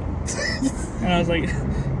hour ago. And I was like,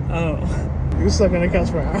 oh. You were stuck on the couch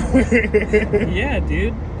for an hour. Yeah,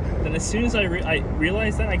 dude. Then as soon as I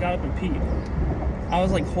realized that, I got up and peed. I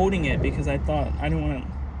was like holding it because I thought I didn't want to,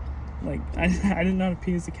 like, I didn't know how to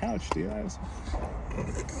pee as a couch, dude. I was...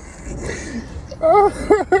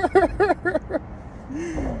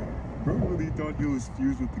 Bro really thought he was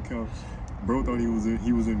fused with the couch. Bro thought he was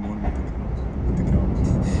in one with the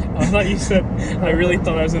couch. I thought you said, I really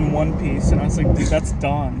thought I was in one piece, and I was like, dude, that's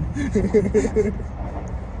Dawn.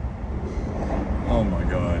 Oh my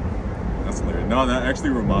god, that's hilarious. No, that actually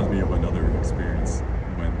reminds me of another experience.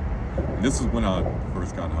 This is when I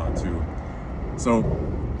first got hot too. So,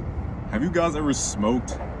 have you guys ever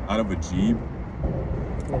smoked out of a Jeep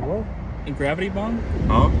Like what? A gravity bong?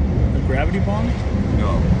 Huh? A gravity bong?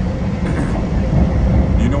 No.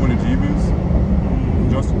 Do you know what a jeep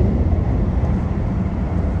is? Justin?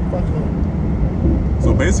 Fuck no.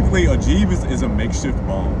 So basically, a jeep is a makeshift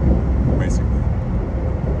bomb. Basically.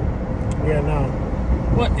 Yeah, no.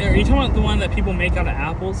 What? Are you talking about the one that people make out of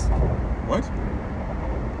apples? What?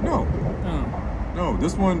 No. Oh. No,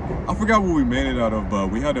 this one, I forgot what we made it out of, but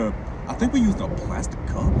we had I think we used a plastic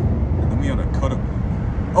cup, and then we had to cut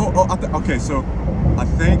okay, so I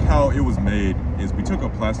think how it was made is we took a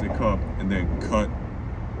plastic cup and then cut,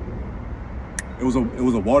 it was a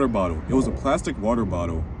water bottle. It was a plastic water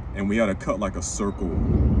bottle, and we had to cut like a circle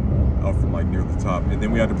out from like near the top, and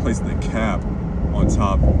then we had to place the cap on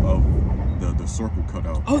top of the circle cut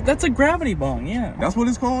out. Oh, that's a gravity bong, yeah. That's what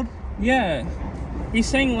it's called? Yeah. He's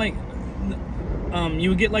saying like, you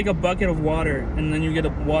would get like a bucket of water, and then you get a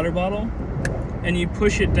water bottle, and you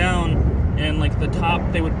push it down, and like the top,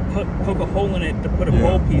 they would poke a hole in it to put a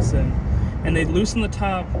bowl piece in, and they'd loosen the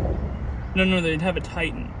top. No, they'd have it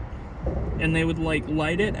tighten, and they would like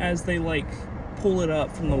light it as they like pull it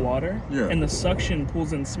up from the water, and the suction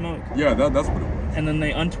pulls in smoke. Yeah, that's what it was. And then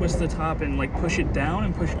they untwist the top and like push it down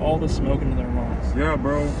and push all the smoke into their lungs. Yeah,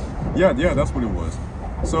 bro. Yeah, that's what it was.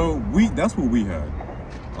 So that's what we had.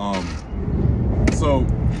 So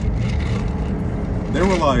they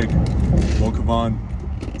were like, well, Kavan,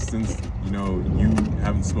 since you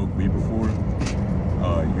haven't smoked weed before,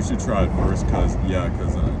 you should try it first, cause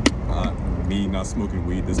me not smoking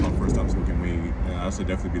weed, this is my first time smoking weed, and I should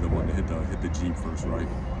definitely be the one to hit the Jeep first, right?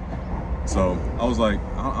 So I was like,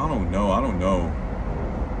 I don't know,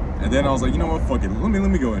 and then I was like, you know what, fuck it, let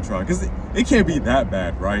me go and try, cause it can't be that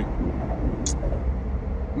bad, right?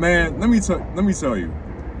 Man, let me tell you.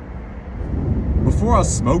 Before I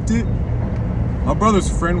smoked it, my brother's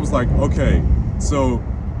friend was like, okay, so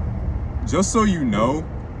just so you know,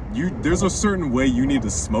 there's a certain way you need to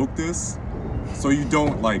smoke this so you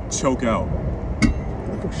don't like choke out.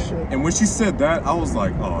 Oh shit. And when she said that, I was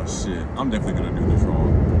like, oh shit, I'm definitely gonna do this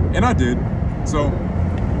wrong. And I did. So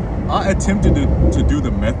I attempted to do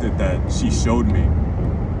the method that she showed me.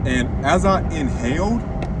 And as I inhaled,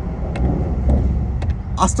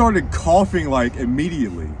 I started coughing like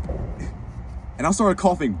immediately. And I started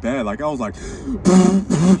coughing bad. Like I was like,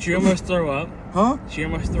 Did you almost throw up? huh? Did you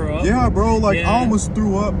almost throw up? Yeah, bro. Like Yeah. I almost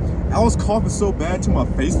threw up. I was coughing so bad till my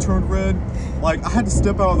face turned red. Like I had to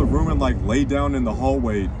step out of the room and like lay down in the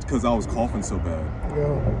hallway because I was coughing so bad.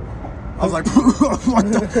 Yo. I was like,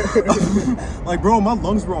 like, bro, my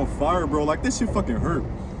lungs were on fire, bro. Like this shit fucking hurt.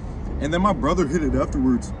 And then my brother hit it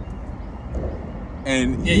afterwards.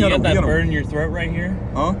 And Yeah, you got that burn in your throat right here.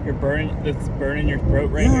 Huh? That's burning your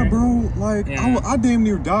throat right here. Yeah, bro. Like Yeah. I damn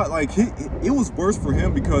near died. Like it was worse for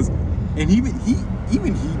him because, and even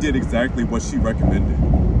he did exactly what she recommended.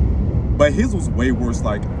 But his was way worse.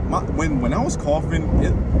 Like when I was coughing,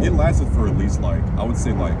 it lasted for at least like I would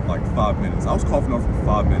say like 5 minutes. I was coughing off for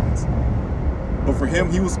 5 minutes. But for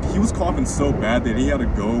him, he was coughing so bad that he had to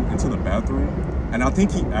go into the bathroom, and I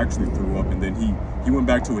think he actually threw up, and then he went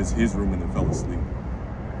back to his room and then fell asleep.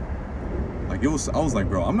 Like I was like,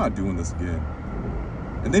 bro, I'm not doing this again.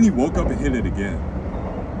 And then he woke up and hit it again.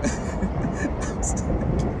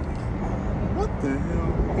 What the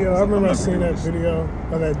hell? Yeah, I remember I'm seeing not that doing video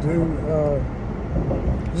of that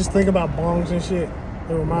dude. Just think about bongs and shit.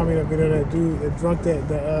 It reminded me of that video of that dude that drunk the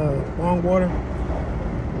bong water.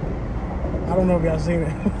 I don't know if y'all seen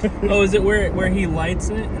it. Oh, is it where he lights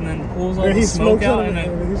it and then pulls all Yeah, the he smoke smokes out on and it,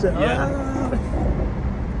 then and he said, yeah.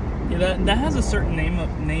 Yeah, that has a certain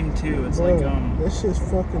name too. It's Bro, like that shit's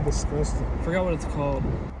fucking disgusting. I forgot what it's called.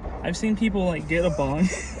 I've seen people like get a bong.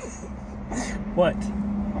 What?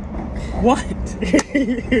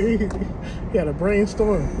 You gotta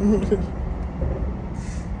brainstorm.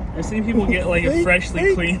 I've seen people get like a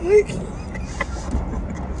freshly clean.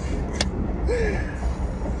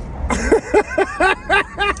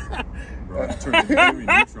 Bro, I turned the movie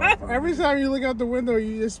neutral for a Every minute. time you look out the window,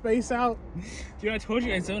 you just space out. Dude, I told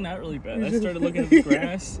you I zoned out really bad. I started looking at the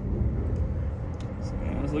grass.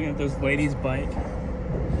 I was looking at those ladies' bike.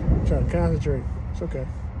 Try to concentrate. It's okay.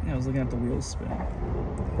 Yeah, I was looking at the wheels spin.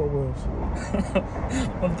 What was?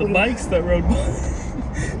 Of the bikes that rode by.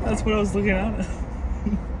 That's what I was looking at.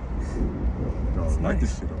 Bro, light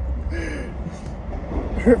this shit up.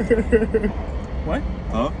 What?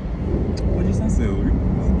 Huh? What'd you say? So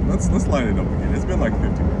let's light it up again. It's been like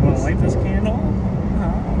 50 minutes. Wanna light this candle?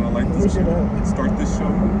 Wanna light Push this it up. start this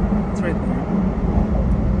show. It's right there.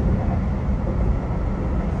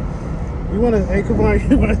 You wanna, hey, come on,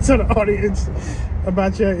 you wanna tell the audience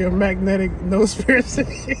about your magnetic nose piercing?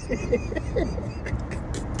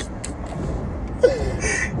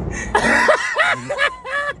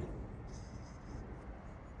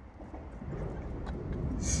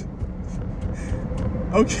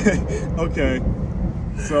 Okay.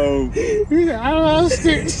 So I don't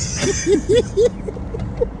understand.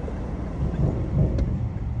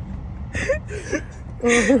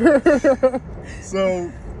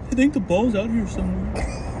 so I think the ball's out here somewhere.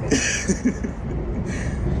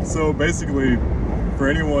 So basically, for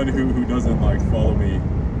anyone who doesn't like follow me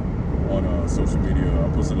on social media, I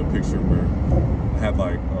posted a picture where I had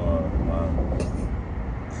like my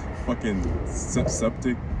fucking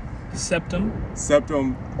septum.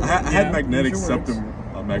 I had magnetic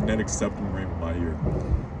septum ring in my ear.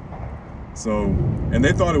 So, and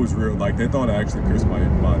they thought it was real. Like they thought I actually pierced my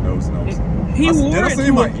nose, and I was. Did I say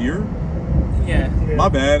my ear? Yeah. My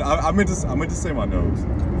bad. I meant to say my nose.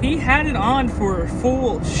 He had it on for a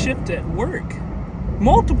full shift at work,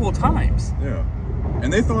 multiple times. Yeah.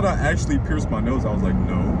 And they thought I actually pierced my nose. I was like,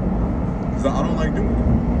 no, because I don't like doing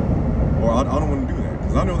it, or I don't want to do that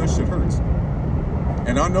because I know that shit hurts,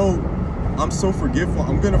 and I know I'm so forgetful.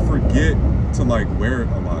 I'm gonna forget to like wear it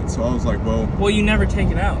a lot. So I was like, well, you never take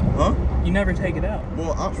it out. Huh? You never take it out.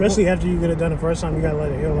 Well, especially after you get it done the first time, you gotta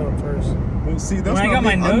let it heal up first. Well, see, that's when I got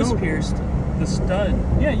my nose pierced. pierced, the stud.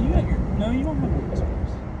 Yeah, you got your. No, you don't have your nose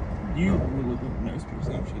pierced. You will look like nose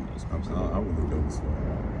piercing. I'm saying nose piercing. I would look dope as fuck.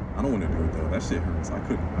 I don't want to do it though. That shit hurts. I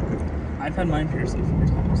couldn't. I've had mine pierced like 4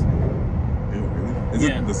 times. Ew, really? Is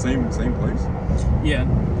it the same place? Yeah.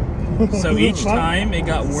 So each time it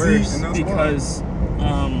got worse because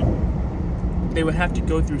they would have to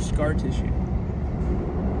go through scar tissue.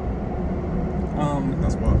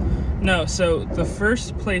 That's why. No, so the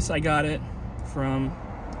first place I got it from,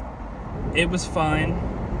 it was fine.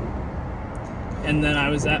 And then I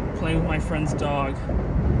was playing with my friend's dog.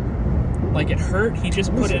 Like it hurt. He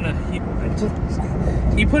just put in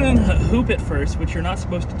he put in a hoop at first, which you're not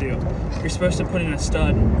supposed to do. You're supposed to put in a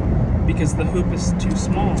stud because the hoop is too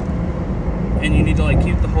small, and you need to like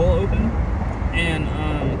keep the hole open. And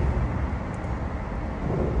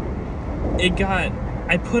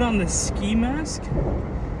I put on this ski mask,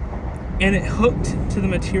 and it hooked to the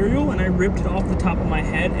material, and I ripped it off the top of my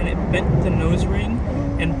head, and it bent the nose ring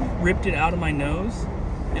and ripped it out of my nose,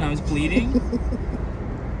 and I was bleeding.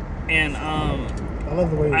 And I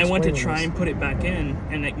love the way I went to try and put it back in,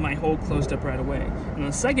 and my hole closed up right away. And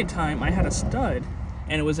the second time, I had a stud,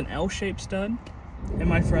 and it was an L-shaped stud, and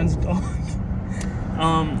my friend's dog.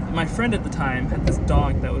 My friend at the time had this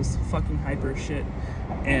dog that was fucking hyper as shit,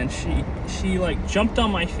 and she like jumped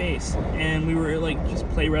on my face, and we were like just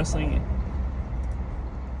play wrestling.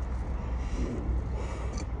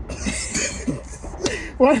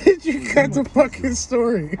 Why did you cut the fucking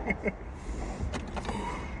story?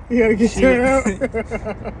 You gotta get that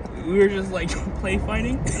out. We were just like play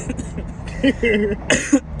fighting.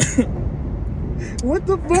 What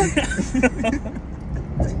the fuck?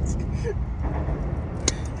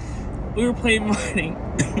 We were play fighting,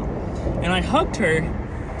 and I hugged her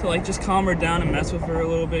to like just calm her down and mess with her a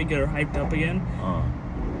little bit, get her hyped up again.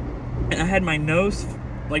 And I had my nose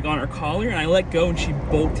like on her collar, and I let go, and she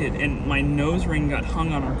bolted, and my nose ring got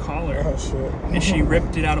hung on her collar. Oh shit! And she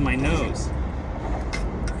ripped it out of my nose.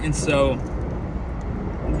 And so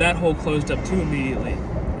that hole closed up too immediately.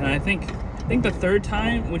 And I think the third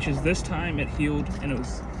time, which is this time, it healed and it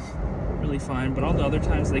was really fine. But all the other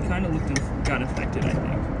times, they kind of got infected, I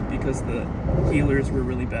think, because the healers were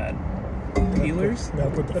really bad. Healers? Gotta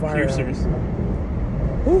put the fire piercers.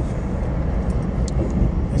 Woo.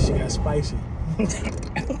 That shit got spicy.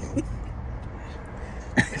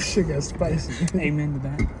 That shit got spicy. Amen to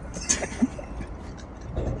that.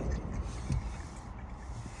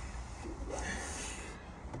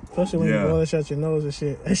 Especially when you blow that shut your nose and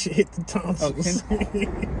shit. That shit hit the tonsils.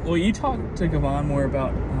 Well, you talked to Gavon more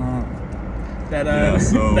about that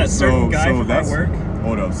that certain guy from our work.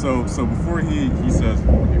 Hold up. So before he says,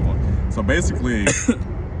 so basically,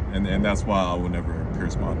 and that's why I will never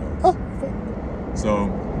pierce my nose. Oh. So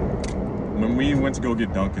when we went to go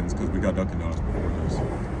get Dunkin's, because we got Dunkin' Donuts before this,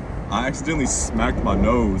 I accidentally smacked my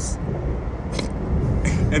nose,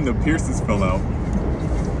 and the piercings fell out.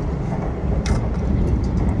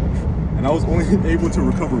 And I was only able to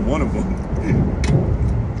recover one of them.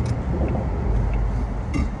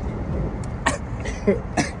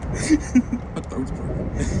 My throat's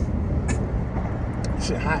burning.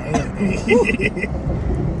 Shit hot, ain't it?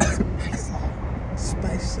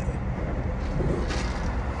 Spicy.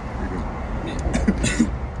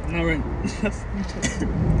 No, right.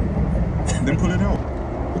 Then put it out.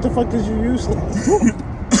 What the fuck did you use?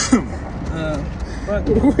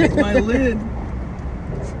 But my lid.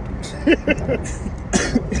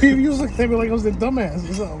 You was looking at me like I was a dumbass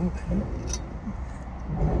or something.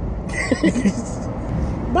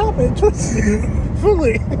 Bop it, twist it,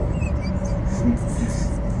 fully.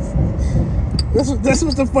 That's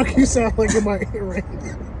what the fuck you sound like in my ear right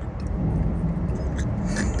now.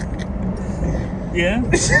 Yeah?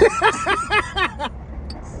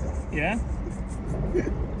 Yeah?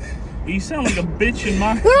 You sound like a bitch in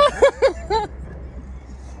my...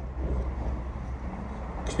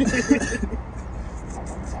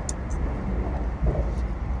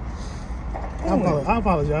 I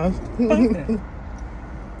apologize.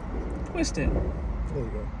 Twist it. There you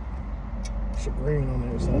go. Shit green on the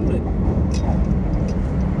other Hold side. it.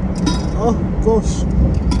 Oh, gosh.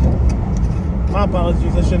 My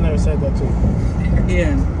apologies. I should have never said that to you.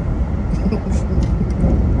 Yeah.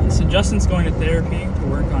 So Justin's going to therapy to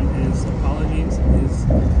work on his apologies, his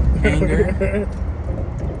anger.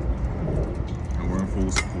 And we're in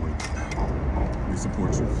full support. We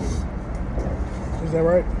support you fully. Is that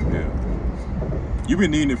right? Yeah. You've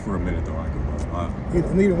been needing it for a minute, though. I go.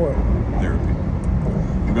 Needing what? Therapy.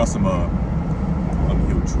 You got some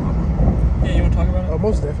unhealed trauma. Yeah, you want to talk about it? Oh,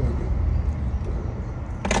 most definitely.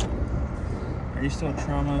 Are you still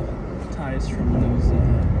traumatized from those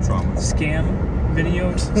Trauma. scam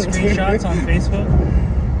video screenshots on Facebook?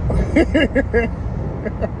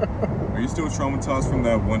 Are you still traumatized from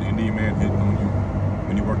that one Indian man hitting on you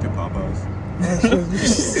when you worked at Popeyes?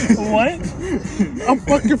 What? I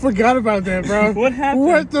fucking forgot about that, bro. What happened?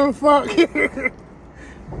 What the fuck?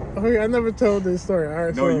 Oh, yeah, I never told this story. All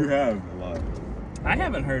right, No, you have a lot. I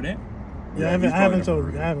haven't heard it. Yeah, I he's haven't probably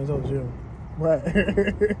told never you. But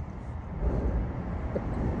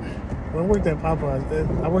when I worked at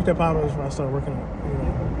Popeyes, I worked at Popeyes when I started working at,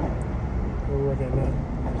 where we work at now.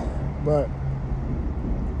 But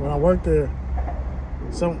when I worked there,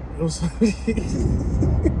 it was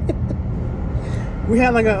we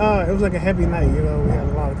had like it was like a heavy night, we had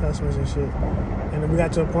a lot of customers and shit. And then we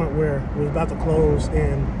got to a point where we was about to close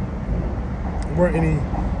and weren't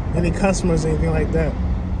any customers or anything like that.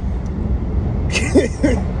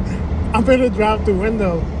 I'm in the drive-through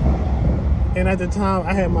window, and at the time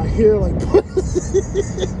I had my hair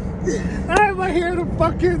I had my hair to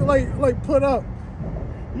fucking like put up.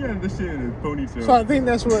 Yeah, this shit is ponytail. So I think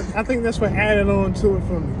that's what added on to it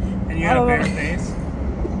for me. And you had a bare face?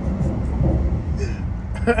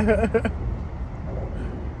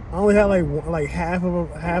 I only had like half of a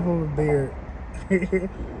beard,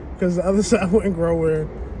 because the other side wouldn't grow in.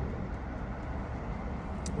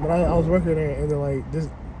 But I was working there, and then like this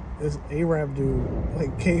Arab dude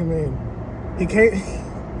came in. He came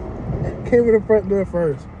to the front door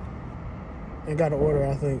first and got an order,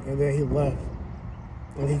 I think, and then he left.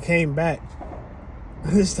 And he came back.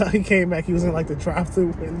 This time he came back, he was in the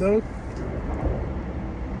drive-through window.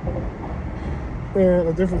 And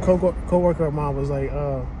a different co-worker of mine was they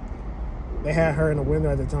had her in the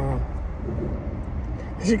window at the time.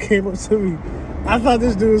 She came up to me. I thought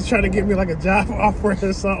this dude was trying to get me a job offer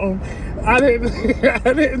or something. I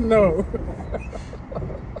didn't know.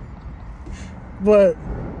 But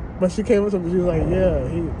she came up to me. She was like, "Yeah,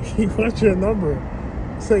 he wants your number."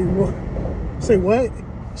 Say what? Say what?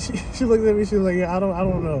 She looked at me. She was like, "Yeah, I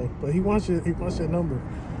don't know, but he wants your number.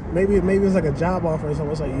 Maybe it's a job offer or something." I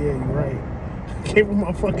was like, "Yeah, you're right." Gave him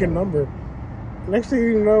my fucking number. Next thing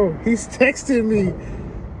you know, he's texting me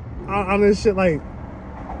on this shit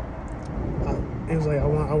he was like, I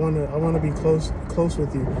want to be close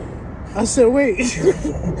with you. I said, wait.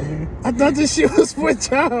 I thought this shit was for a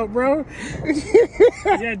job, bro.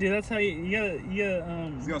 Yeah, dude, that's how you gotta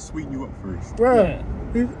He's gotta sweeten you up first. Bro,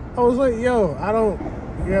 yeah. I was like, yo, I don't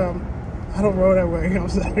roll that way. I'm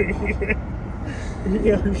sorry.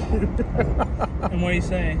 Yeah. And what do you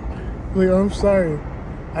say? I'm sorry.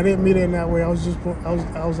 I didn't mean it in that way. I was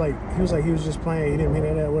like, he was just playing. He didn't mean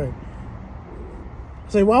it that way. I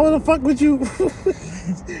was like, why the fuck would you?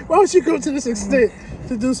 Why would you go to this extent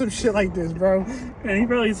to do some shit like this, bro? And he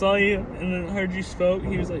probably saw you and then heard you spoke.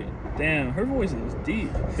 He was like, damn, her voice is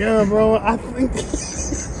deep. Yeah, bro. I think.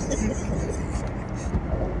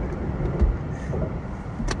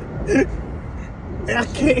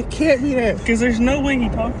 It can't be that. Because there's no way he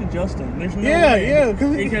talked to Justin. There's no way. Yeah,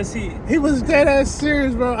 because he was dead ass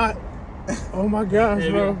serious, bro. Oh my gosh,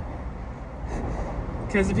 bro.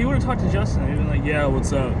 Because if he would have talked to Justin, he'd been like, "Yeah,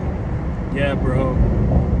 what's up? Yeah, bro."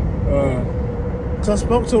 So I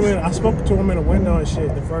spoke to him in the window and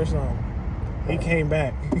shit the first time. He came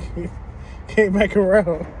back. Came back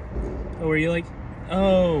around. Oh, were you like,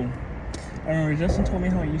 oh? I remember Justin told me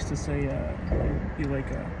how he used to say, he'd be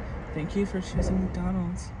like, "Thank you for choosing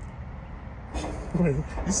McDonald's." Wait,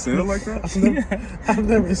 You said it like that? I've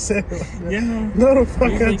never said it like that. Yeah. No, the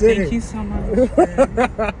fuck He's I like, didn't. "Thank you so much for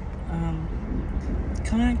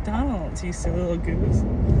come to McDonald's, you silly little goose.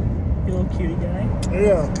 You little cutie guy.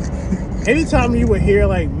 Yeah. Anytime you would hear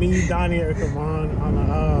like me, Donnie, or Kavan on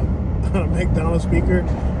a McDonald's speaker,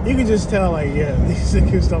 you could just tell like, yeah, these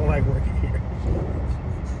niggas don't like working here.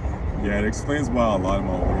 Yeah, it explains why a lot of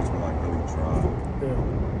my orders were like really dry.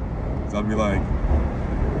 Yeah. So I'll be like,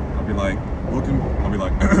 what can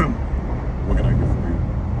I get for you?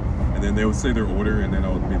 And then they would say their order, and then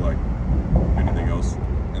I would be like, anything else?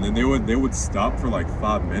 And then they would stop for like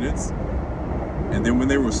 5 minutes, and then when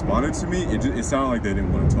they responded to me, it sounded like they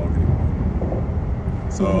didn't want to talk anymore.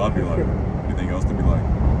 So I'd be like, anything else? They'd be like,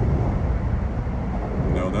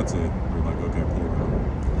 no, that's it. We're like, okay, pull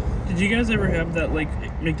around. Did you guys ever have that like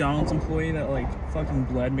McDonald's employee that like fucking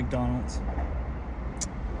bled McDonald's?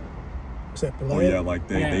 Except for Oh yeah, like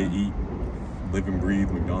they eat, live and breathe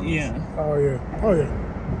McDonald's. Yeah. Oh yeah. Oh yeah.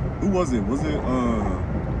 Who was it? Was it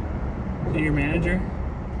Your manager?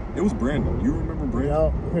 It was Brandon. You remember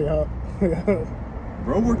Brandon? Yeah.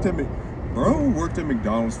 Bro worked at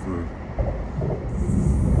McDonald's for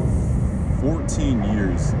 14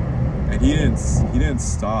 years, and he didn't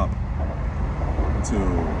stop until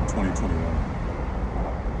 2021.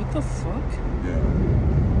 What the fuck? Yeah.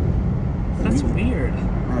 That's weird.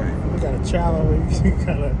 Right. We got a child. We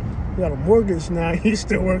got a mortgage now. He's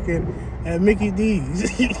still working at Mickey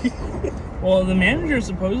D's. Well, the managers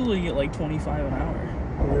supposedly get like $25 an hour.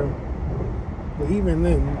 Yeah. But even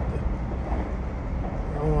then,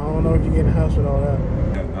 I don't know if you get in the house with all that.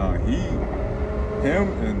 Yeah, nah, him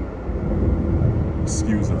and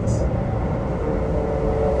excuse us.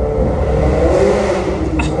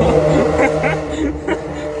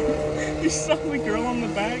 You saw the girl on the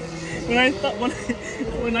back?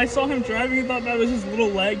 When I saw him driving, I thought that was his little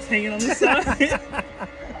legs hanging on the side.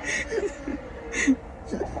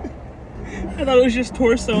 I thought it was just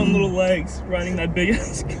torso and little legs riding that big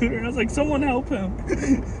ass scooter. And I was like, someone help him.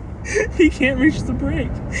 He can't reach the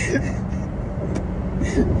brake.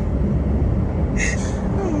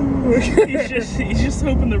 he's just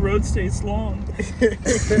hoping the road stays long.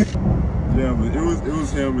 Yeah, but it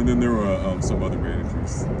was him, and then there were some other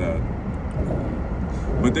managers that,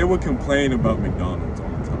 but they would complain about McDonald's all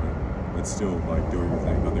the time, but still like do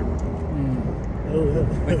everything that they were told.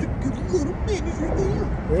 Like the little manager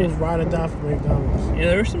there. It was ride or die for McDonald's. Yeah,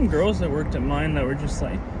 there were some girls that worked at mine that were just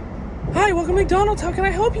like, "Hi, welcome to McDonald's. How can I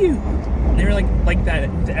help you?" And they were like that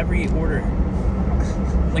to every order,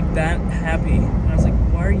 like that happy. And I was like,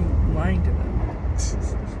 "Why are you lying to them?"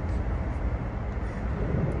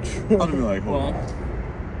 I'd be like, hold Well,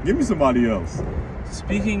 on. Give me somebody else.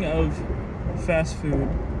 speaking of fast food,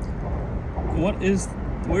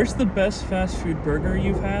 where's the best fast food burger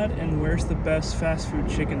you've had, and where's the best fast food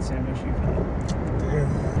chicken sandwich you've had?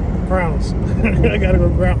 Damn. Crowns. I gotta go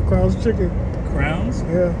Crowns Chicken. Crowns?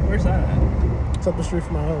 Yeah. Where's that at? It's up the street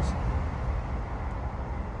from my house.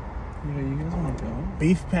 Yeah, you guys want to go?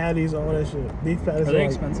 Beef patties, all that shit. Beef patties Are they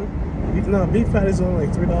like, expensive? No, beef patties are only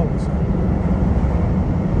like $3.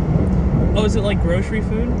 Oh, is it like grocery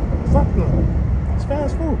food? Fuck no. It's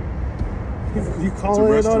fast food. You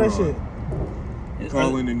call it all that shit.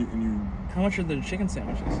 Call in and you. How much are the chicken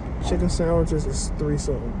sandwiches? Chicken sandwiches is $3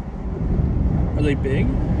 something. Are they big?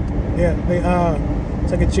 Yeah, they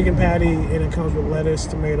it's like a chicken patty and it comes with lettuce,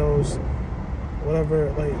 tomatoes,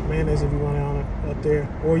 whatever, like mayonnaise if you want it on it up there.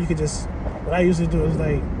 Or you could just, what I usually do is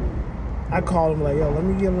like, I call them like, yo, let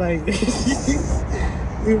me get like,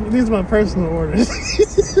 these are my personal orders.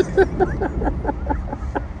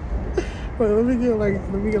 But let me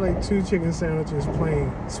get like 2 chicken sandwiches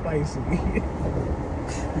plain spicy.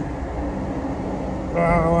 Or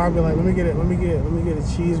I'll be like, let me get a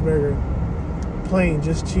cheeseburger plain,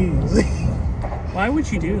 just cheese. Why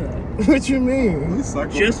would you do that? What you mean?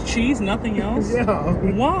 Just cheese, nothing else? Yeah.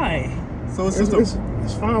 Why? So it's just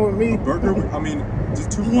it's fine with me. a burger. I mean,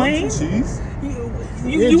 just 2 Plain? lumps of cheese.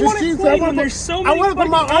 You want it plain when there's so many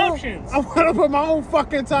fucking options. I want to put my own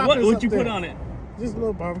fucking toppings. What would up you there. put on it? Just a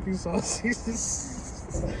little barbecue sauce.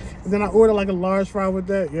 And then I order like a large fry with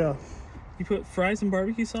that. Yeah. You put fries and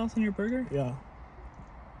barbecue sauce on your burger? Yeah.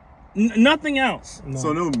 Nothing else. No.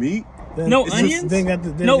 So no meat. Then No it's onions? Then got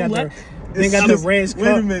the No got let- the got the red Wait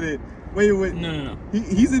a minute. Wait. No.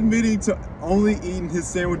 He's admitting to only eating his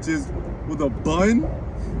sandwiches with a bun,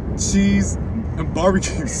 cheese, and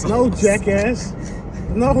barbecue sauce. No, jackass.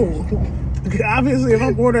 No. Obviously, if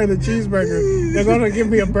I'm ordering a cheeseburger, they're gonna give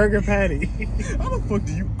me a burger patty. How the fuck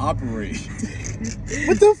do you operate?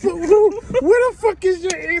 What the fuck? Where the fuck is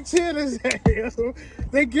your antennas at?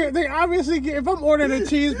 They obviously get. If I'm ordering a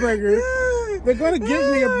cheeseburger, they're gonna give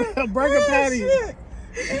me a burger patty.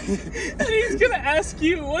 And he's gonna ask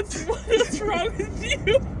you, what's wrong with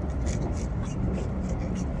you?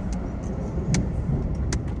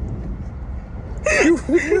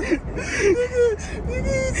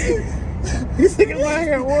 You think I'm out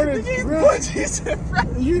here ordering grilled cheese and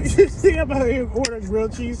fries? You think I'm out here ordering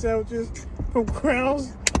grilled cheese sandwiches from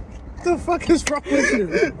Krauss? What the fuck is wrong with you?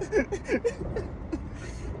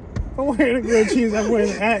 I'm wearing a grilled cheese. I'm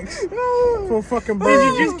wearing an axe for a fucking burger.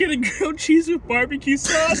 Did you just get a grilled cheese with barbecue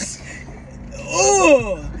sauce?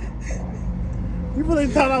 Oh! You really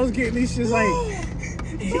thought I was getting these shits like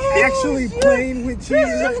actually plain with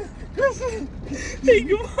cheese? Like, Hey,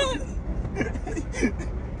 come on!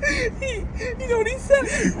 You know what he said?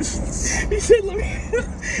 He said, let me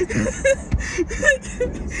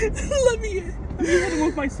hit him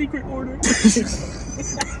with my secret order.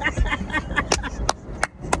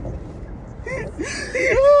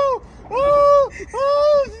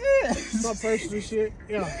 Oh shit! My personal shit.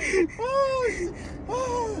 Yeah.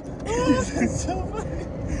 That's so funny.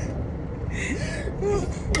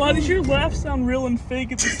 Why does your laugh sound real and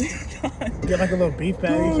fake at the same time? Get like a little beef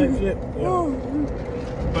patty type shit. Yeah.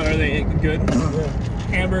 But are they good? Yeah.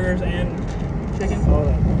 Hamburgers and chicken? All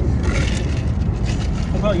that.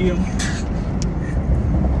 What about you?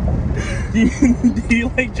 Do you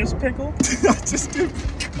like just pickle? I just do.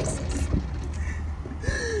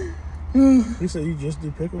 You say you just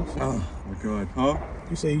do pickles? Oh my god, huh?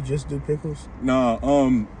 You say you just do pickles? Nah,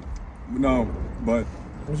 no, but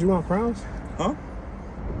What you want, crowns? huh?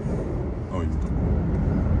 Oh, you.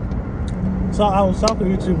 So I was talking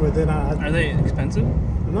to you too, but then Are they expensive?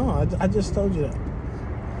 I just told you that.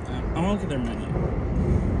 I want to look at their menu.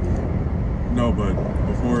 No, but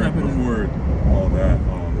before happening? all that,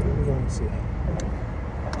 We're going to see that.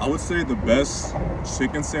 I would say the best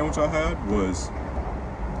chicken sandwich I had was,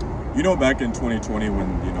 you know, back in 2020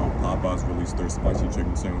 when, you know, Popeyes released their spicy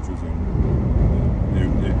chicken sandwiches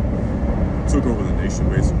and it took over the nation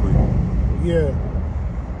basically. Yeah.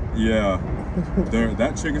 Yeah,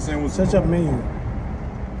 that chicken sandwich. Search up menu.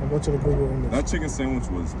 I'll go to the Google image. That chicken sandwich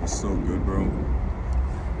was so good, bro.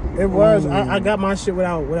 It was. I got my shit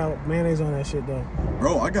without mayonnaise on that shit though.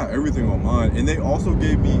 Bro, I got everything on mine, and they also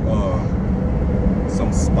gave me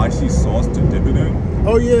some spicy sauce to dip it in.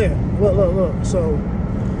 Oh yeah. Look. So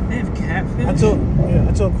They have catfish? I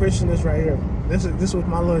told Christian this right here. This was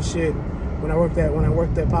my little shit when I worked at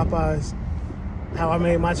Popeyes. How I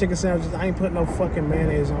made my chicken sandwiches. I ain't putting no fucking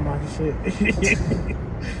mayonnaise on my shit.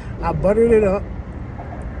 I buttered it up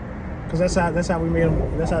because that's how we made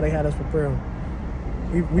them. That's how they had us prepare them.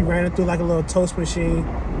 We ran it through like a little toast machine.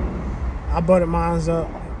 I buttered mine up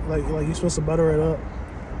like you're supposed to butter it up,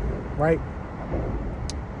 right?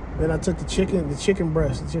 Then I took the chicken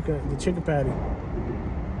breast, the chicken patty,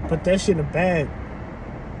 put that shit in a bag.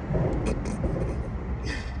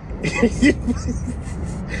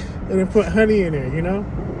 And then put honey in there, you know?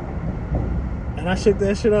 And I shook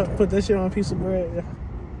that shit up, put that shit on a piece of bread. Yeah.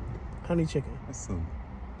 Honey chicken. That's so.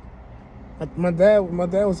 My dad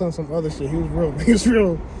was on some other shit. He was real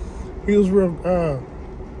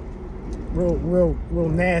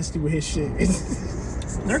nasty with his shit.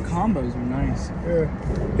 Their combos are nice. Yeah.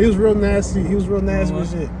 He was real nasty. He was real nasty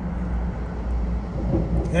with shit.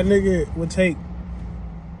 That nigga would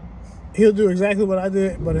he'll do exactly what I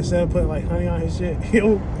did, but instead of putting like honey on his shit,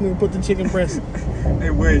 he'll put the chicken breast. Hey,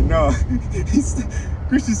 wait, no.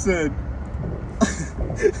 Christian said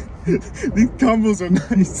these combos are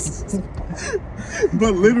nice,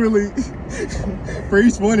 but literally for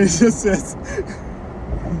each one it just says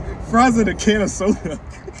fries and a can of soda.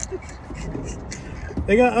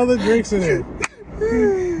 They got other drinks in there.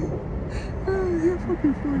 You're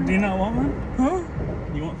fucking funny. Do you not want one? Huh?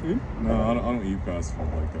 You want food? No, I don't eat fast food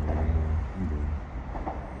like that anymore. I'm good.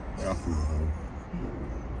 I got food at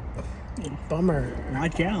home. Bummer.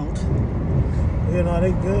 Watch out. You know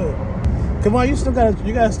they good. Come on, you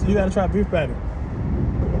gotta try beef patty.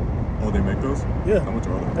 Oh, they make those? Yeah. How much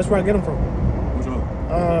are they? That's where I get them from. How much are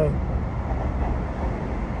they?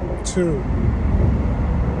 $2.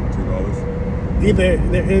 $2.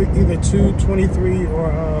 They're either $2.23 or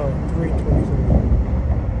 $3.23.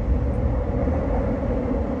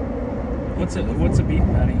 What's a beef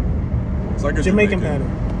patty? It's like a Jamaican patty.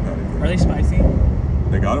 Are they spicy?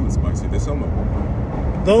 They got them in spicy. They sell them at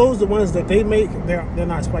Walmart. Those the ones that they make, they're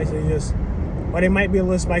not spicy. They just, or they might be a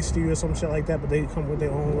little spicy to you or some shit like that, but they come with their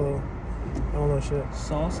own little shit.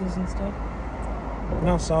 Sauces and stuff?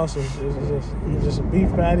 Not sauces. It's just a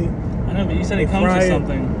beef patty. I know, but you said it comes with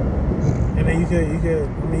something. And then you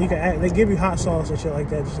could add, they give you hot sauce and shit like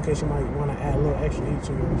that just in case you might want to add a little extra heat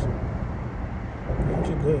to yours. Which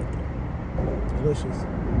is good. Delicious.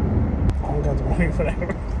 I don't got the money for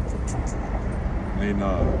that. Hey,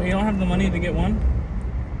 nah. You don't have the money to get one?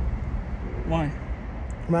 Why?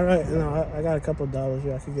 I got a couple of dollars.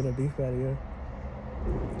 Yeah, I could get a beef patty. Yeah.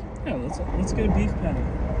 Yeah, let's get a beef patty.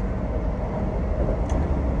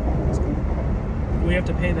 Do we have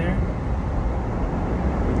to pay there?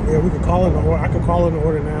 Yeah, we could call in the order. I could call in the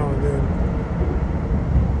order now, and then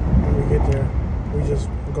when we get there, we just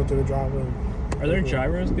go to the drive-in. Are their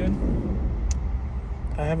gyros good?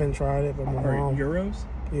 I haven't tried it, but my Or mom. euros?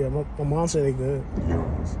 Yeah, my mom said they good.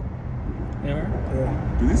 Euros. They are?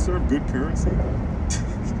 Yeah. Do they serve good currency?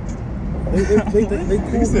 They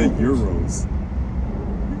cool He said people. euros.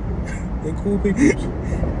 They cool people.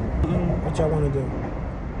 What y'all want to do?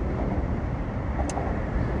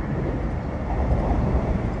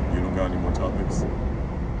 You don't got any more topics?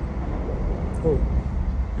 Cool.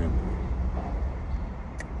 Yeah.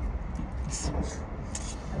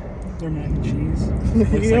 Their mac and cheese.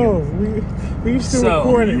 Looks Yo, like we still So,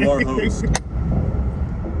 recording. You are host.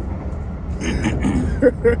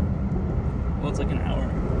 well, it's like an hour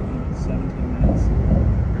and 17 minutes.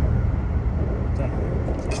 Is that a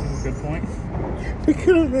good point? We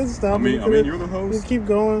could have been stopped. I mean, you're the host. Just keep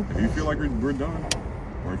going. If you feel like we're done,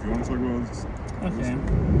 or if you want to talk about this, Okay.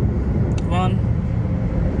 Vaughn.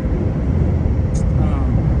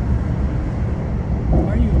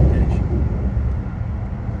 Why are you a bitch?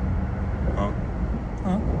 Huh?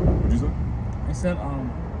 what'd you say? I said,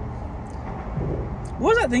 what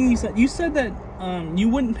was that thing you said? You said that, you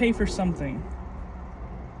wouldn't pay for something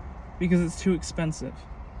because it's too expensive.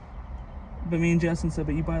 But me and Justin said,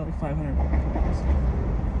 but you buy like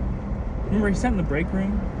 $500. Remember, he sat in the break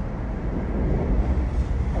room?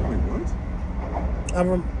 Wait, what?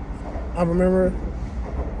 I remember,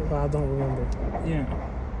 but I don't remember. Yeah.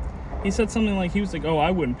 He said something like, he was like, oh, I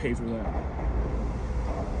wouldn't pay for that.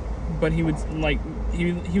 But he would, like,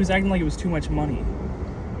 he was acting like it was too much money.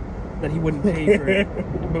 That he wouldn't pay for it.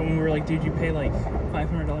 But when we were like, dude, you pay like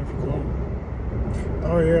 $500 for cologne.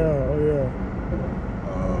 Oh yeah.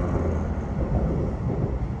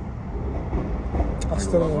 I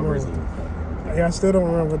still don't remember. Yeah, I still don't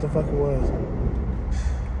remember what the fuck it was.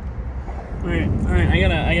 Alright, I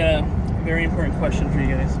got a very important question for you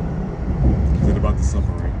guys. Is it about the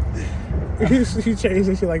submarine? He changed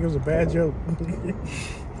it shit like it was a bad joke.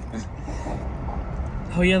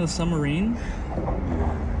 Oh yeah, the submarine?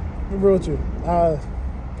 Be real with you. I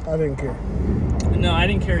didn't care. No, I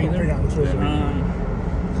didn't care To be either. honest with you.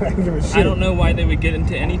 I didn't give a shit. I don't know why they would get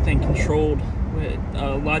into anything controlled with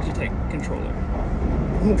a Logitech controller.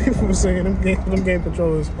 People were saying them game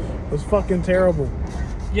controllers was fucking terrible.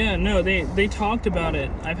 Yeah, no, they talked about it.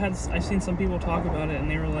 I've seen some people talk about it, and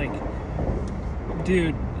they were like,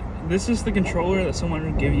 dude, this is the controller that someone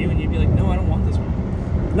would give you, and you'd be like, no, I don't want this one.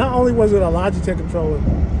 Not only was it a Logitech controller,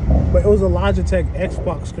 but it was a Logitech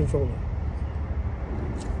Xbox controller.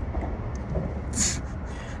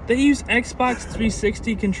 They use Xbox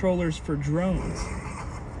 360 controllers for drones.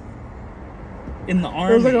 In the It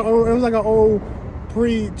army. was like an old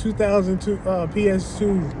pre-2002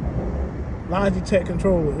 PS2 Logitech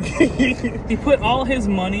controller. He put all his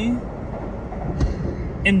money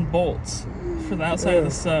in bolts for the outside of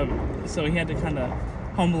the sub, so he had to kind of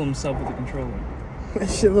humble himself with the controller. That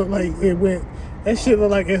shit looked like it went. That shit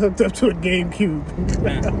looked like it hooked up to a GameCube.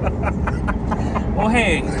 Yeah. Well,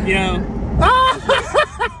 hey,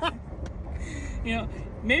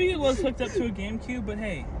 maybe it was hooked up to a GameCube, but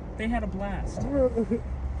hey, they had a blast.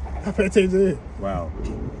 I bet they did. Wow.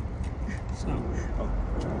 So,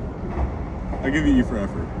 I give you E for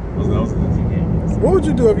effort. That was What would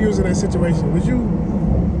you do if you was in that situation? Would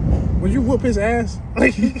you whoop his ass?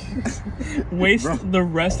 Like, waste the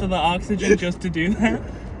rest of the oxygen just to do that?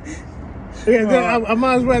 yeah, I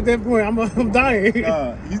might as well at that point. I'm dying.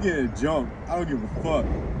 he's getting jumped. I don't give a fuck.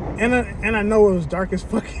 And I know it was dark as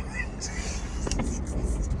fuck.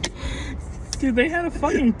 Dude, they had a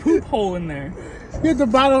fucking poop hole in there. You at the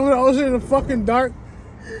bottom of the ocean in the fucking dark.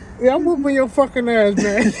 Yeah, I'm whooping your fucking ass,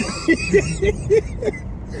 man.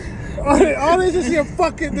 all this is here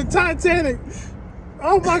fucking the Titanic.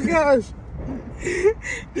 Oh my gosh.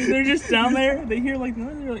 They're just down there. They hear like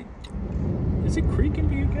noise. They're like, is it creaking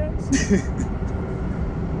to you guys?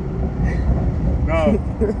 No.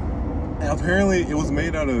 Apparently, it was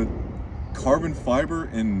made out of carbon fiber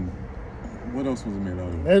and what else was it made out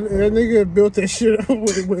of? That nigga built that shit up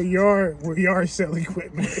with yard sale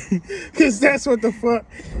equipment. Cause that's what the fuck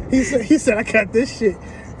he said I got this shit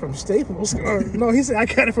from Staples. Or, no, he said I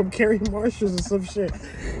got it from Carrie Marshalls or some shit.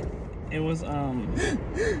 It was Oh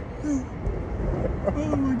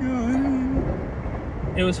my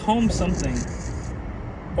god. it was home something,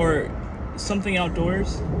 or something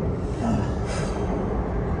outdoors.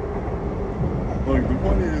 Like the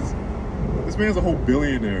point is, this man's a whole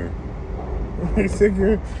billionaire.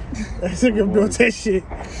 That nigga built that shit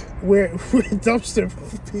with dumpster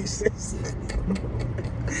pieces.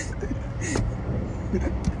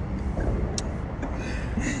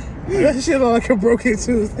 That shit look like a broken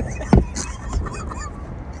tooth.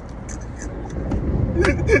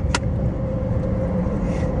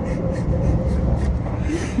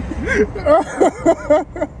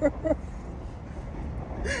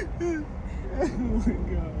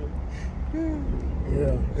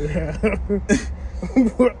 Yeah.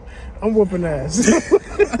 I'm whooping ass.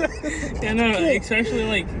 Yeah, no, especially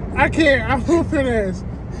like I can't. I'm whooping ass.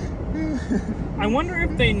 I wonder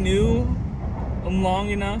if they knew long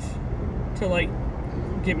enough to like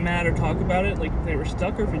get mad or talk about it, like if they were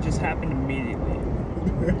stuck, or if it just happened immediately.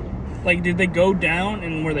 Like, did they go down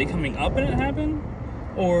and were they coming up and it happened,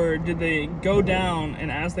 or did they go down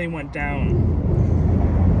and as they went down,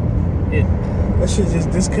 that shit just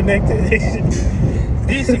disconnected.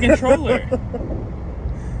 it's the controller.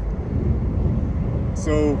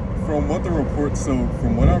 So from what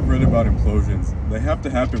I've read about implosions, they have to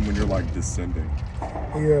happen when you're like descending.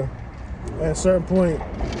 Yeah. At a certain point,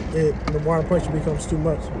 the water pressure becomes too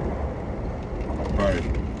much. Right.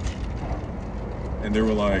 And they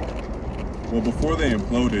were like, well, before they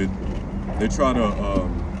imploded, they try to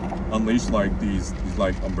unleash like these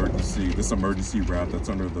like emergency raft that's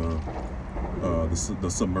under the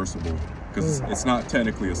submersible, because it's not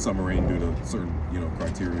technically a submarine due to certain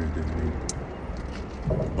criteria they need.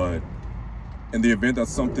 But in the event that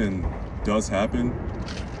something does happen,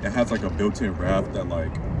 it has like a built-in raft that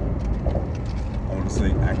like I want to say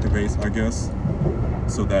activates, I guess,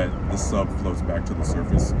 so that the sub floats back to the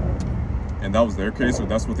surface. And that was their case, or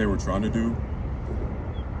that's what they were trying to do.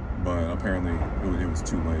 But apparently it was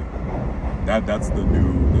too late. That's the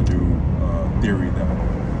new theory that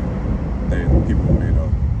people made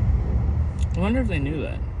up. I wonder if they knew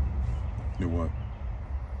that. Knew what?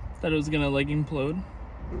 That it was gonna like implode.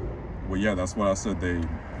 Well, yeah, that's what I said. They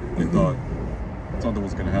thought something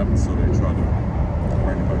was gonna happen, so they tried to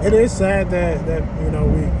bring it back. It is sad that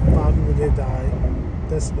 5 people did die.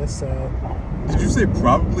 That's sad. Did you say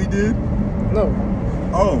probably did? No.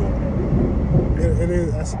 Oh. It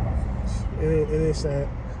is. It is sad.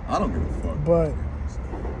 I don't give a fuck. But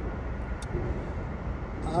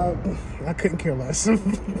I couldn't care less.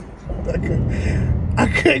 I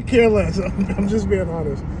couldn't care less. I'm just being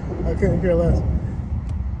honest. I couldn't care less.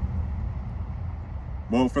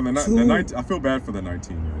 Well, for the 19, I feel bad for the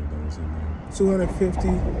 19-year-old that was in there.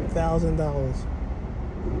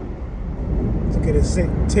 $250,000 to get a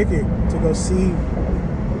ticket to go see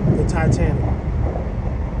the Titanic.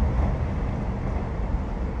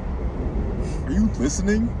 Are you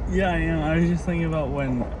listening? Yeah, I am. I was just thinking about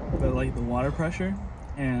when the water pressure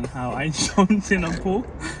and how I jumped in a pool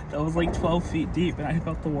that was like 12 feet deep and I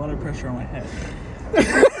felt the water pressure on my head.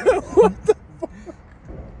 What the fuck?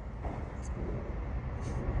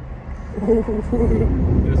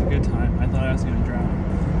 It was a good time. I thought I was gonna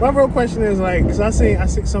drown. My real question is like, cause I see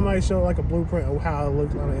somebody show like a blueprint of how it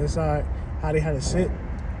looked on the inside, how they had to sit,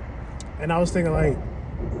 and I was thinking like,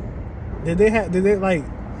 did they like,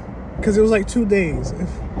 cause it was like 2 days,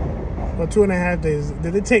 or 2.5 days.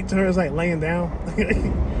 Did they take turns like laying down,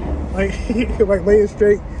 like laying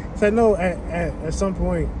straight? So I know at some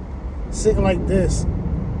point, sitting like this,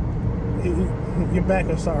 your back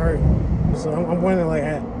will start hurting. So I'm wondering like,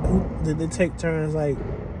 did they take turns like?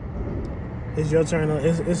 It's your turn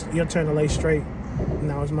to lay straight.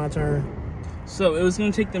 Now it's my turn. So it was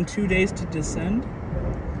going to take them 2 days to descend?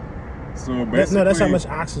 So basically, No, that's how much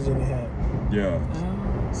oxygen they had. Yeah.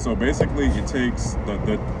 So basically, it takes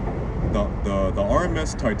the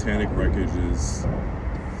RMS Titanic wreckage is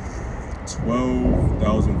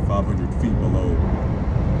 12,500 feet below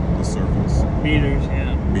the surface. Meters,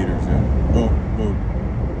 yeah. Meters, yeah. Well,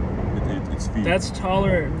 it's feet. That's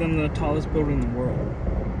taller than the tallest building in the world.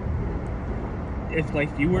 If like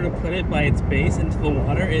you were to put it by its base into the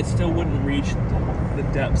water, it still wouldn't reach the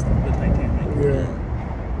depths of the Titanic. Yeah.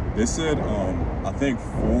 They said, I think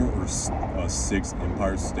 4 or 6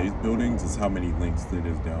 Empire State Buildings is how many links it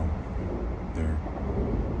is down there.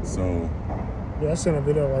 So. Yeah, I seen a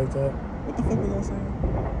video like that. What the fuck was I saying?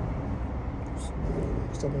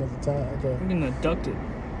 Something at the top. Okay. I'm getting abducted.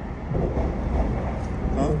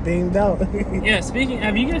 Huh? Beamed out. Yeah,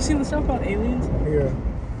 have you guys seen the stuff about aliens? Yeah.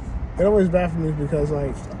 It always baffles me because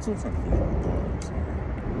like. I'm still trying to finish my thought.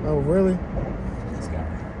 Oh really? This guy.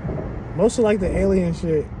 Most of like the alien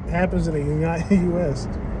shit happens in the U.S.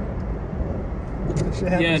 That shit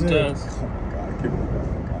happens Yeah, it here. does. Oh my god, I can't believe I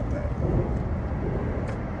forgot that.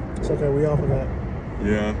 It's okay, we all forgot.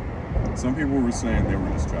 Yeah. Some people were saying they were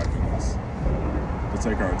distracting us to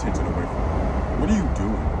take our attention away from it. What are you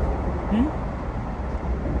doing?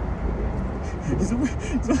 He's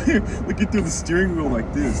over here looking through the steering wheel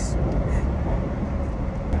like this.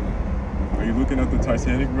 Are you looking at the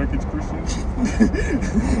Titanic wreckage, Christian?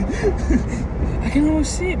 I can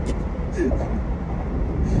almost see it.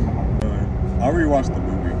 I'll rewatch the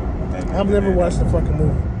movie. I've never watched the fucking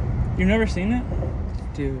movie. You've never seen it?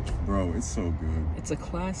 Dude. Bro, it's so good. It's a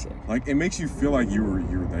classic. Like, it makes you feel like you were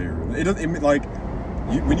there. It doesn't,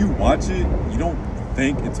 when you watch it, you don't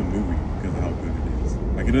think it's a movie because of how good it is.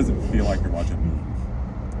 Like, it doesn't feel like you're watching a movie.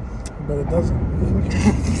 But it doesn't.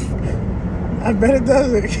 I bet it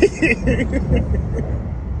doesn't.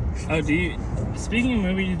 Oh, speaking of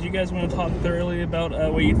movies, did you guys want to talk thoroughly about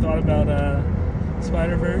what you thought about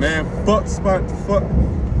Spider-Verse? Man, fuck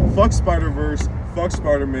Spider-Verse, fuck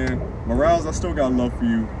Spider-Man. Morales, I still got love for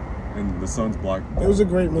you. And the sun's blocking. It was a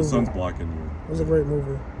great movie. The sun's blocking you. It was a great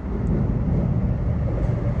movie.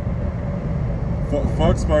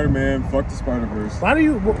 Fuck Spider-Man, fuck the Spider-Verse. Why do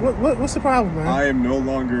you, what's the problem, man?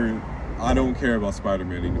 I don't care about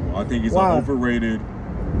Spider-Man anymore. I think he's Why? an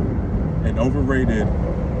overrated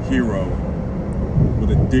hero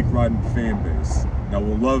with a dick-riding fan base that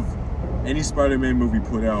will love any Spider-Man movie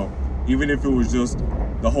put out, even if it was just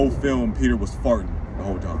the whole film Peter was farting the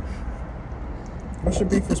whole time. What should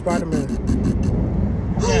be for Spider-Man?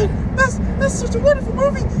 Oh, that's such a wonderful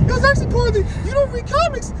movie. It was actually part of the, you don't read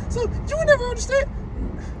comics, so you would never understand.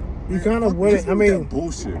 You kind of wouldn't. I mean,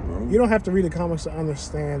 bullshit, bro. You don't have to read the comics to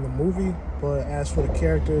understand the movie, but as for the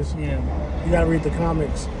characters, Yeah. you gotta read the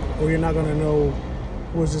comics, or you're not gonna know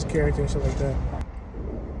who's this character and shit like that.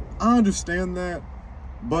 I understand that,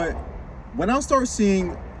 but when I start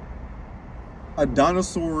seeing a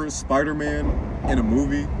dinosaur Spider-Man in a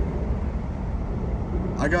movie,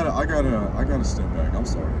 I gotta step back. I'm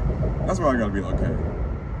sorry. That's where I gotta be like, okay,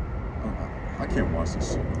 I can't watch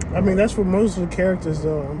this shit. I mean, that's for most of the characters,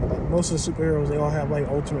 though. Most of the superheroes, they all have like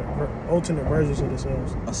alternate versions of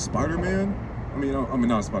themselves. A Spider-Man? I mean,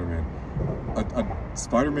 not a Spider-Man. A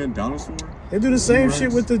Spider-Man dinosaur? They do the same T-Rex?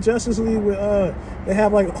 shit with the Justice League. They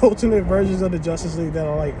have like alternate versions of the Justice League that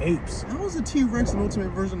are like apes. How is a T-Rex an ultimate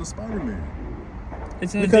version of Spider-Man?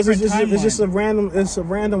 It's in Because a it's different just a timeline.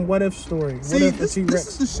 random what if story. See, What if this a T-Rex?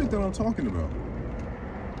 is the shit that I'm talking about.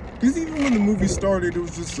 Because even when the movie started, it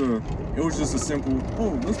was just a simple,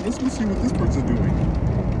 let's go see what this person's doing.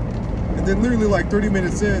 And then literally like 30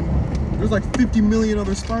 minutes in, there's like 50 million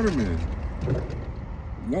other Spider-Men.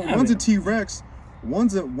 One's a T-Rex,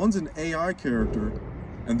 one's an AI character,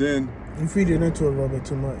 and then You feed it into it a little bit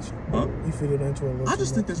too much. huh? You feed it into it a little. I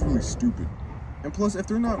just too think much. that's really stupid. And plus, if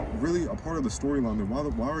they're not really a part of the storyline, then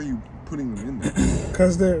why are you putting them in there?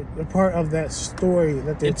 Because they're a part of that story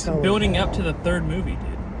that they're It's telling. building up to the third movie,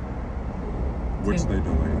 dude. Which they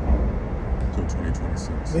delayed till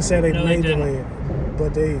 2026. They said they No, may they didn't. delay it,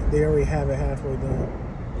 but they already have it halfway done.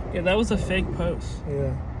 Yeah, that was a fake post.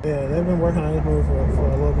 Yeah, they've been working on this movie for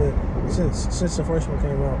a little bit since the first one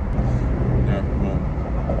came out. Yeah, well,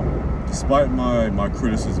 despite my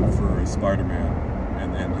criticism for Spider-Man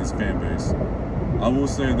and his fan base, I will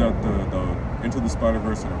say that the Into the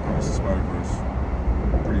Spider-Verse and Across the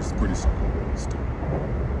Spider-Verse pretty solid still.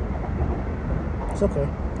 It's okay.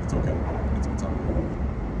 It's okay. It's on time.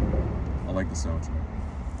 I like the soundtrack.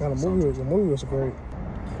 Now the movie was great.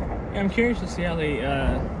 Yeah, I'm curious to see how they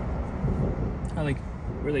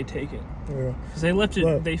where they take it. Yeah. Because they left it,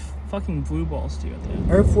 But- they fucking blue balls too at the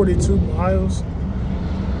end. Earth 42 Miles.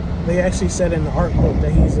 They actually said in the art book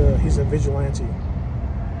that he's a vigilante,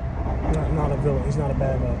 not a villain. He's not a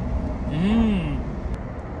bad guy.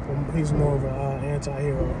 He's more of an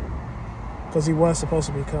anti-hero. Because he was supposed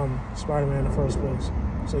to become Spider-Man in the first place,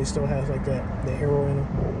 so he still has like the hero in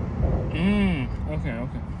him. Okay.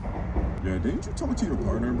 Yeah, didn't you talk to your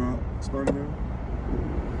partner about Spider-Man?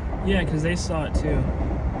 Yeah, because they saw it too.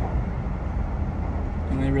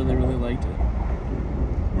 And they really, really liked it.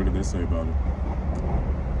 What did they say about it?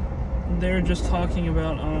 They were just talking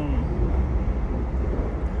about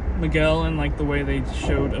Miguel and like the way they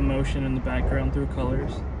showed emotion in the background through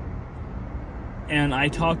colors. And I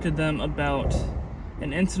talked to them about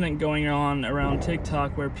an incident going on around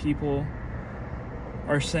TikTok where people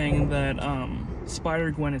are saying that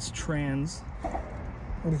Spider-Gwen is trans.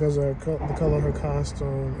 Because of the color of her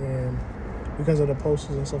costume and because of the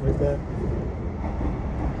posters and stuff like that.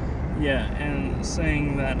 Yeah, and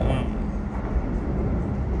saying that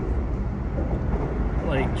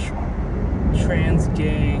trans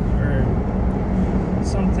gay or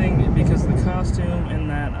something because of the costume, and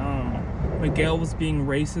that Miguel was being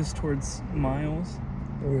racist towards Miles.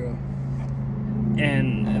 Yeah.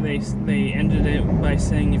 And they ended it by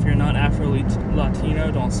saying, if you're not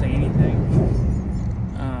Afro-Latino, don't say anything.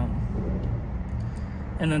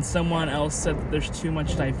 and then someone else said that there's too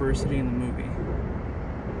much diversity in the movie.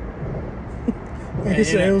 He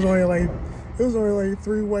said it was only like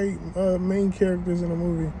 3 white main characters in the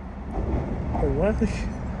movie. Like what?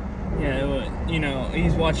 Yeah,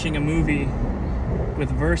 he's watching a movie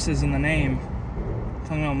with verses in the name,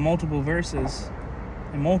 talking about multiple verses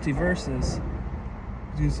and multiverses.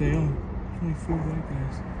 He's gonna say, "Oh, there's only 4 white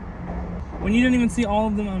guys," when you didn't even see all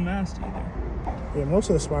of them unmasked either. Yeah, most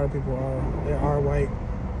of the Spider people are white.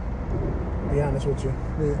 To be honest with you,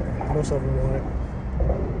 most of them are white.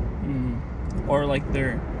 Or like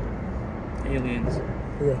they're aliens.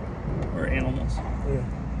 Yeah. Or animals. Yeah.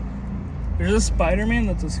 There's a Spider-Man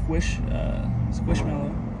that's a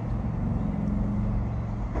squishmallow.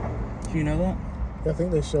 Do you know that? Yeah, I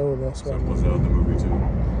think they showed that So Spider-Man. was that in the movie too?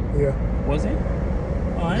 Yeah. Was he?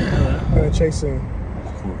 Oh, I didn't know that. And a chase scene.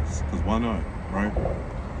 Of course. Because why not, right?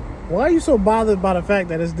 Why are you so bothered by the fact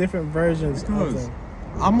that it's different versions of Because them?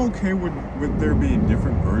 I'm okay with there being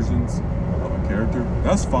different versions of a character.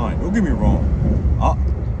 That's fine. Don't get me wrong.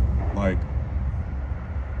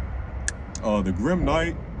 The Grim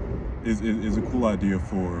Knight is a cool idea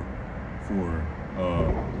for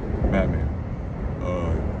Batman.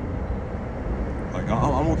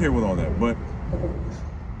 I'm okay with all that, but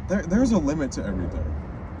there's a limit to everything,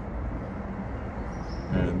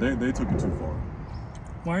 and they took it too far.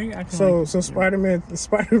 Why are you acting So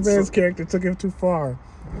Spider-Man's character took it too far,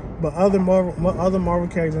 but other Marvel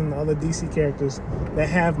characters and the other DC characters that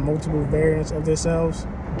have multiple variants of themselves,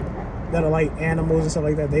 that are like animals and stuff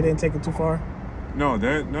like that, they didn't take it too far? No,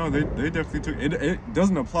 they definitely took it. It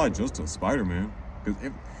doesn't apply just to Spider-Man,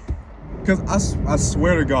 because I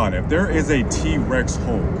swear to God, if there is a T-Rex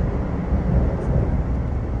Hulk,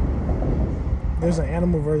 There's an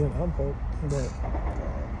animal version of Hulk, but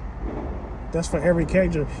that's for every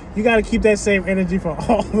character. You got to keep that same energy for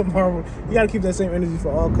all the Marvel. You got to keep that same energy for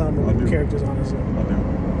all comic book characters, honestly. I do.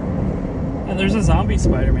 And there's a zombie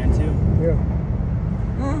Spider-Man too. Yeah.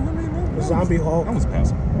 I mean, The zombie Hulk. That was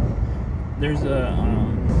passable. There's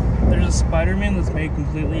a Spider-Man that's made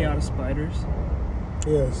completely out of spiders.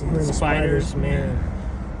 Yes, his name is Spiders, Man.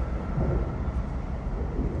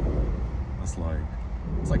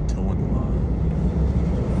 It's like towing the line.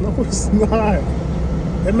 No, it's not.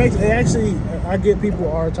 I get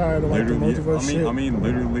people are tired of like the multiverse shit. I mean,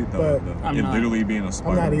 literally, literally being a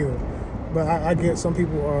spider. I'm not either. But I get some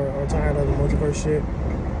people are tired of the multiverse shit.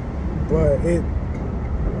 But it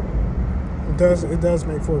does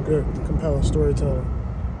make for a good, compelling storytelling.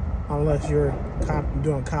 Unless you're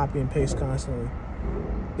doing copy and paste constantly.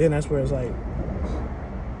 Then that's where it's like...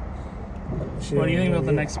 shit, What do you think about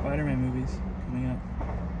the next Spider-Man movies coming up?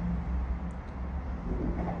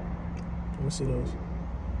 Let me see those.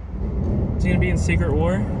 Is he gonna be in Secret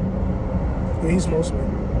War? Yeah, he's supposed to be.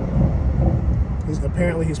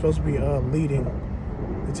 He's supposed to be leading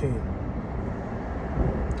the team.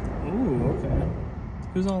 Ooh, okay.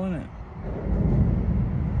 Who's all in it?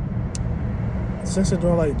 Since they're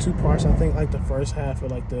doing like 2 parts, I think like the first half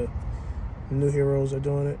of like the new heroes are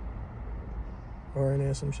doing it, or in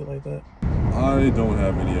there, some shit like that. I don't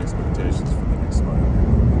have any expectations for the next Spider-Man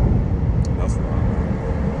movie. That's what I'm doing.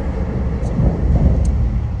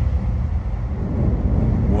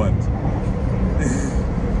 What?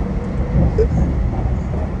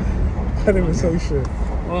 I didn't even say shit.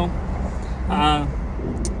 Well,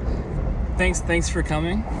 thanks for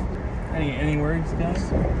coming. Any words,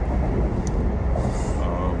 guys?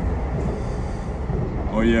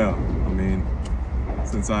 Oh yeah. I mean,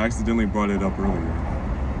 since I accidentally brought it up earlier,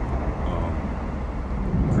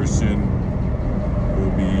 Christian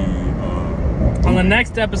will be on the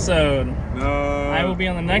next episode. I will be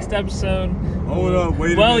on the next episode. Hold up,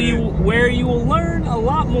 wait a minute. Where you will learn a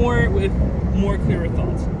lot more with more clearer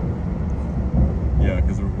thoughts. Yeah,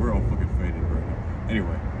 because we're all fucking faded right now.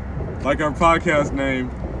 Anyway, like our podcast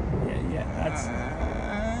name. Yeah, that's.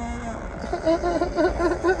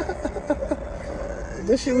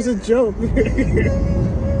 This shit was a joke.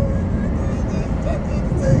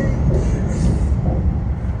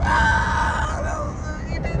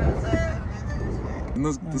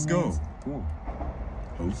 Let's go. Cool.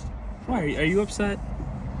 Host. Why? Are you upset?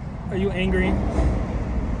 Are you angry?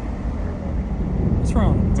 What's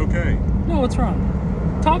wrong? It's okay. No, what's wrong?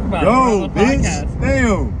 Talk about it Yo, on the bitch. podcast.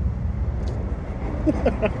 Damn.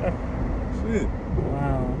 Shit.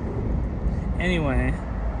 Wow. Anyway,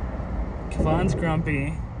 Kevon's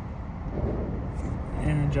grumpy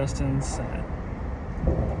and Justin's sad.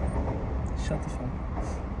 Shut the fuck up.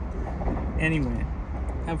 Anyway,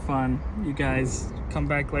 have fun. You guys come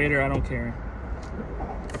back later. I don't care.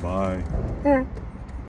 Bye. Yeah.